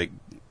 like,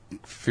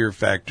 Fear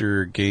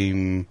Factor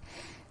game.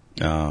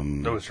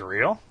 That was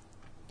real?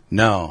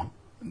 No,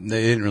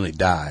 they didn't really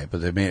die,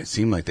 but they made it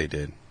seem like they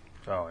did.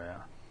 Oh,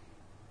 yeah.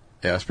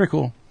 Yeah, it's pretty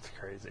cool. It's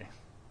crazy.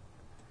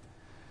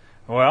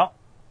 Well,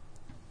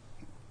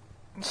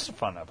 it's a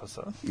fun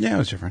episode. Yeah, it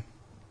was different.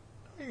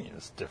 I mean,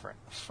 it's different.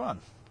 It's fun.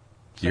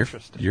 It's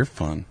interesting. You're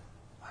fun.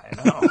 I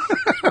know.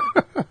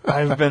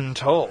 I've been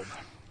told.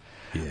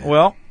 Yeah.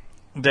 Well,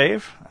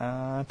 Dave,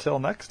 till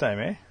next time,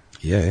 eh?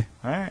 Yeah.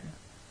 All right.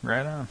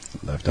 Right on.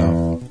 Left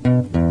off.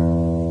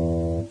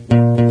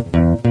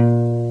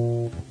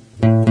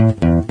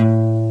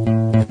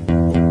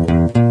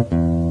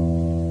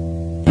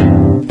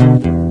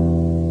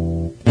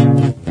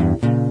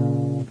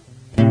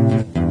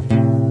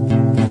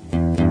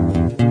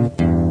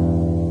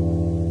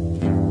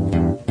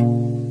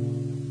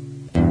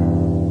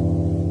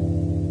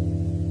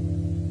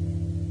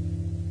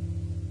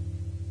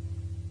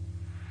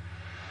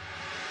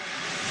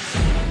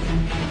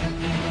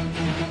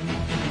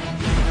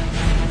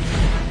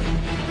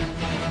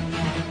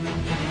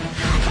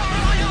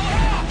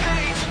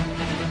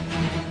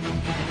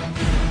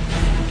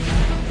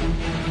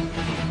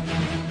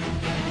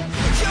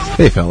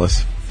 Hey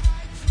fellas,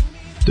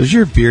 does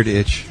your beard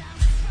itch?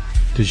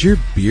 Does your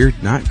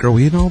beard not grow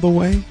in all the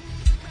way?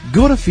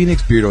 Go to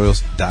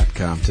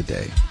PhoenixBeardOils.com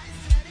today.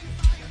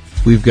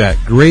 We've got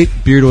great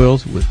beard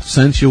oils with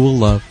scents you will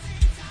love.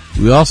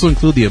 We also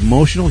include the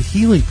emotional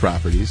healing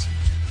properties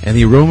and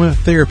the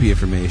aromatherapy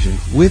information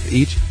with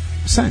each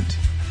scent.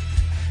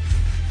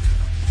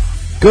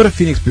 Go to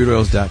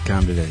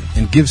PhoenixBeardOils.com today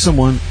and give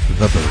someone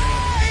the bird.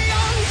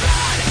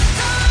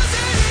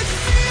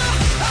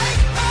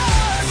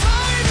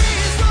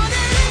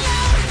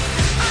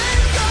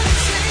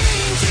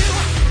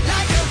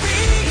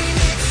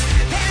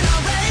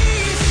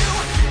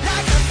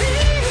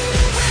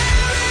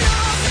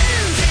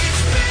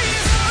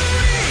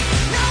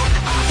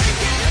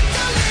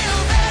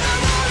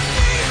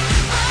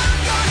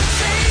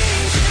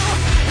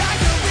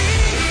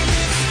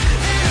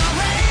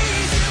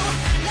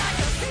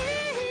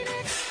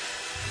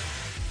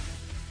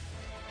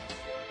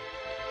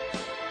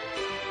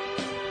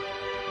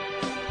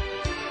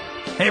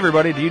 Hey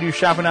everybody, do you do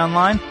shopping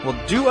online? Well,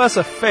 do us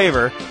a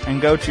favor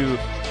and go to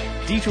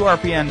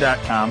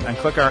d2rpn.com and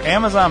click our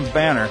Amazon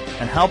banner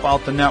and help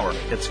out the network.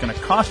 It's going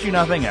to cost you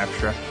nothing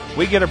extra.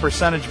 We get a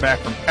percentage back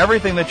from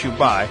everything that you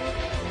buy.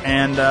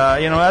 And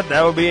you know what?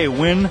 That would be a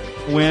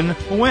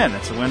win-win-win.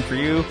 It's a win for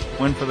you,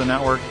 win for the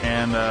network,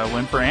 and a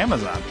win for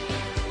Amazon.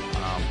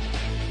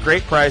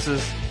 Great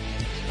prices,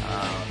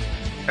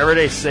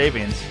 everyday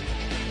savings,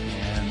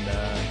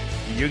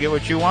 and you get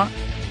what you want,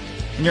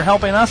 and you're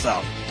helping us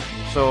out.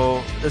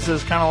 So this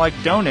is kind of like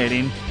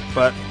donating,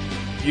 but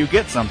you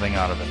get something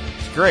out of it.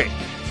 It's great.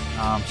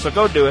 So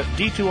go do it.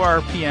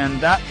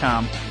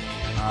 d2rpn.com.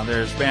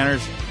 There's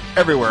banners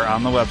everywhere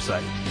on the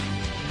website.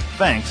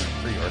 Thanks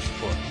for your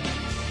support.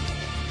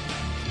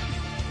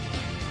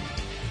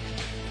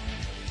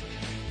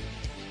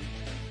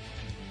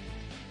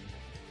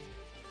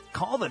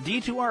 Call the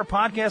D2R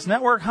Podcast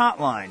Network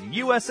hotline,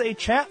 USA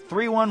Chat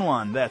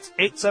 311. That's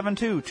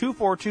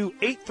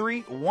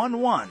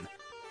 872-242-8311.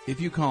 If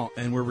you call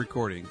and we're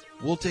recording,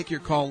 we'll take your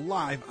call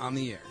live on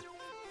the air.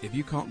 If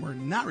you call and we're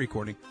not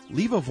recording,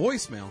 leave a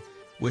voicemail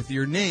with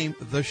your name,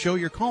 the show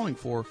you're calling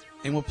for,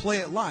 and we'll play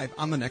it live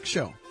on the next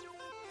show.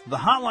 The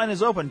hotline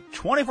is open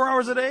 24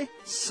 hours a day,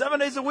 7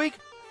 days a week,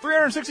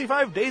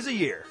 365 days a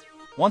year.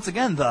 Once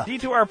again, the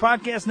D2R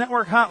Podcast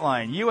Network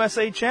hotline,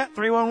 USA Chat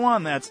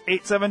 311. That's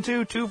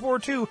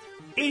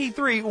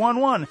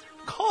 872-242-8311.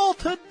 Call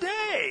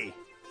today.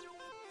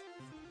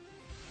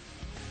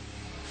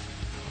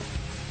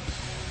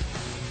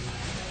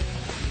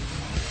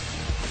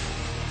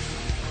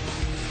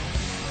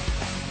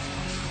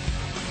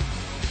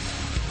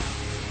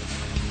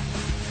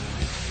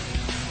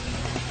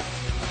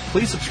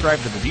 Please subscribe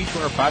to the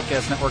D2R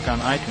Podcast Network on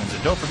iTunes,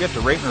 and don't forget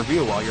to rate and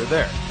review while you're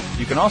there.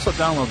 You can also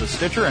download the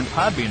Stitcher and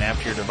Podbean app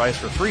to your device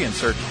for free and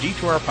search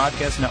D2R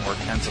Podcast Network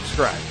and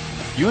subscribe.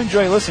 If you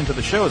enjoy listening to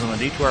the shows on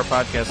the D2R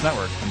Podcast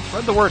Network, then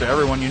spread the word to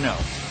everyone you know.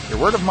 Your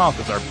word of mouth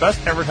is our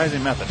best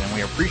advertising method, and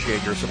we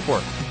appreciate your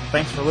support.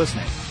 Thanks for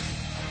listening.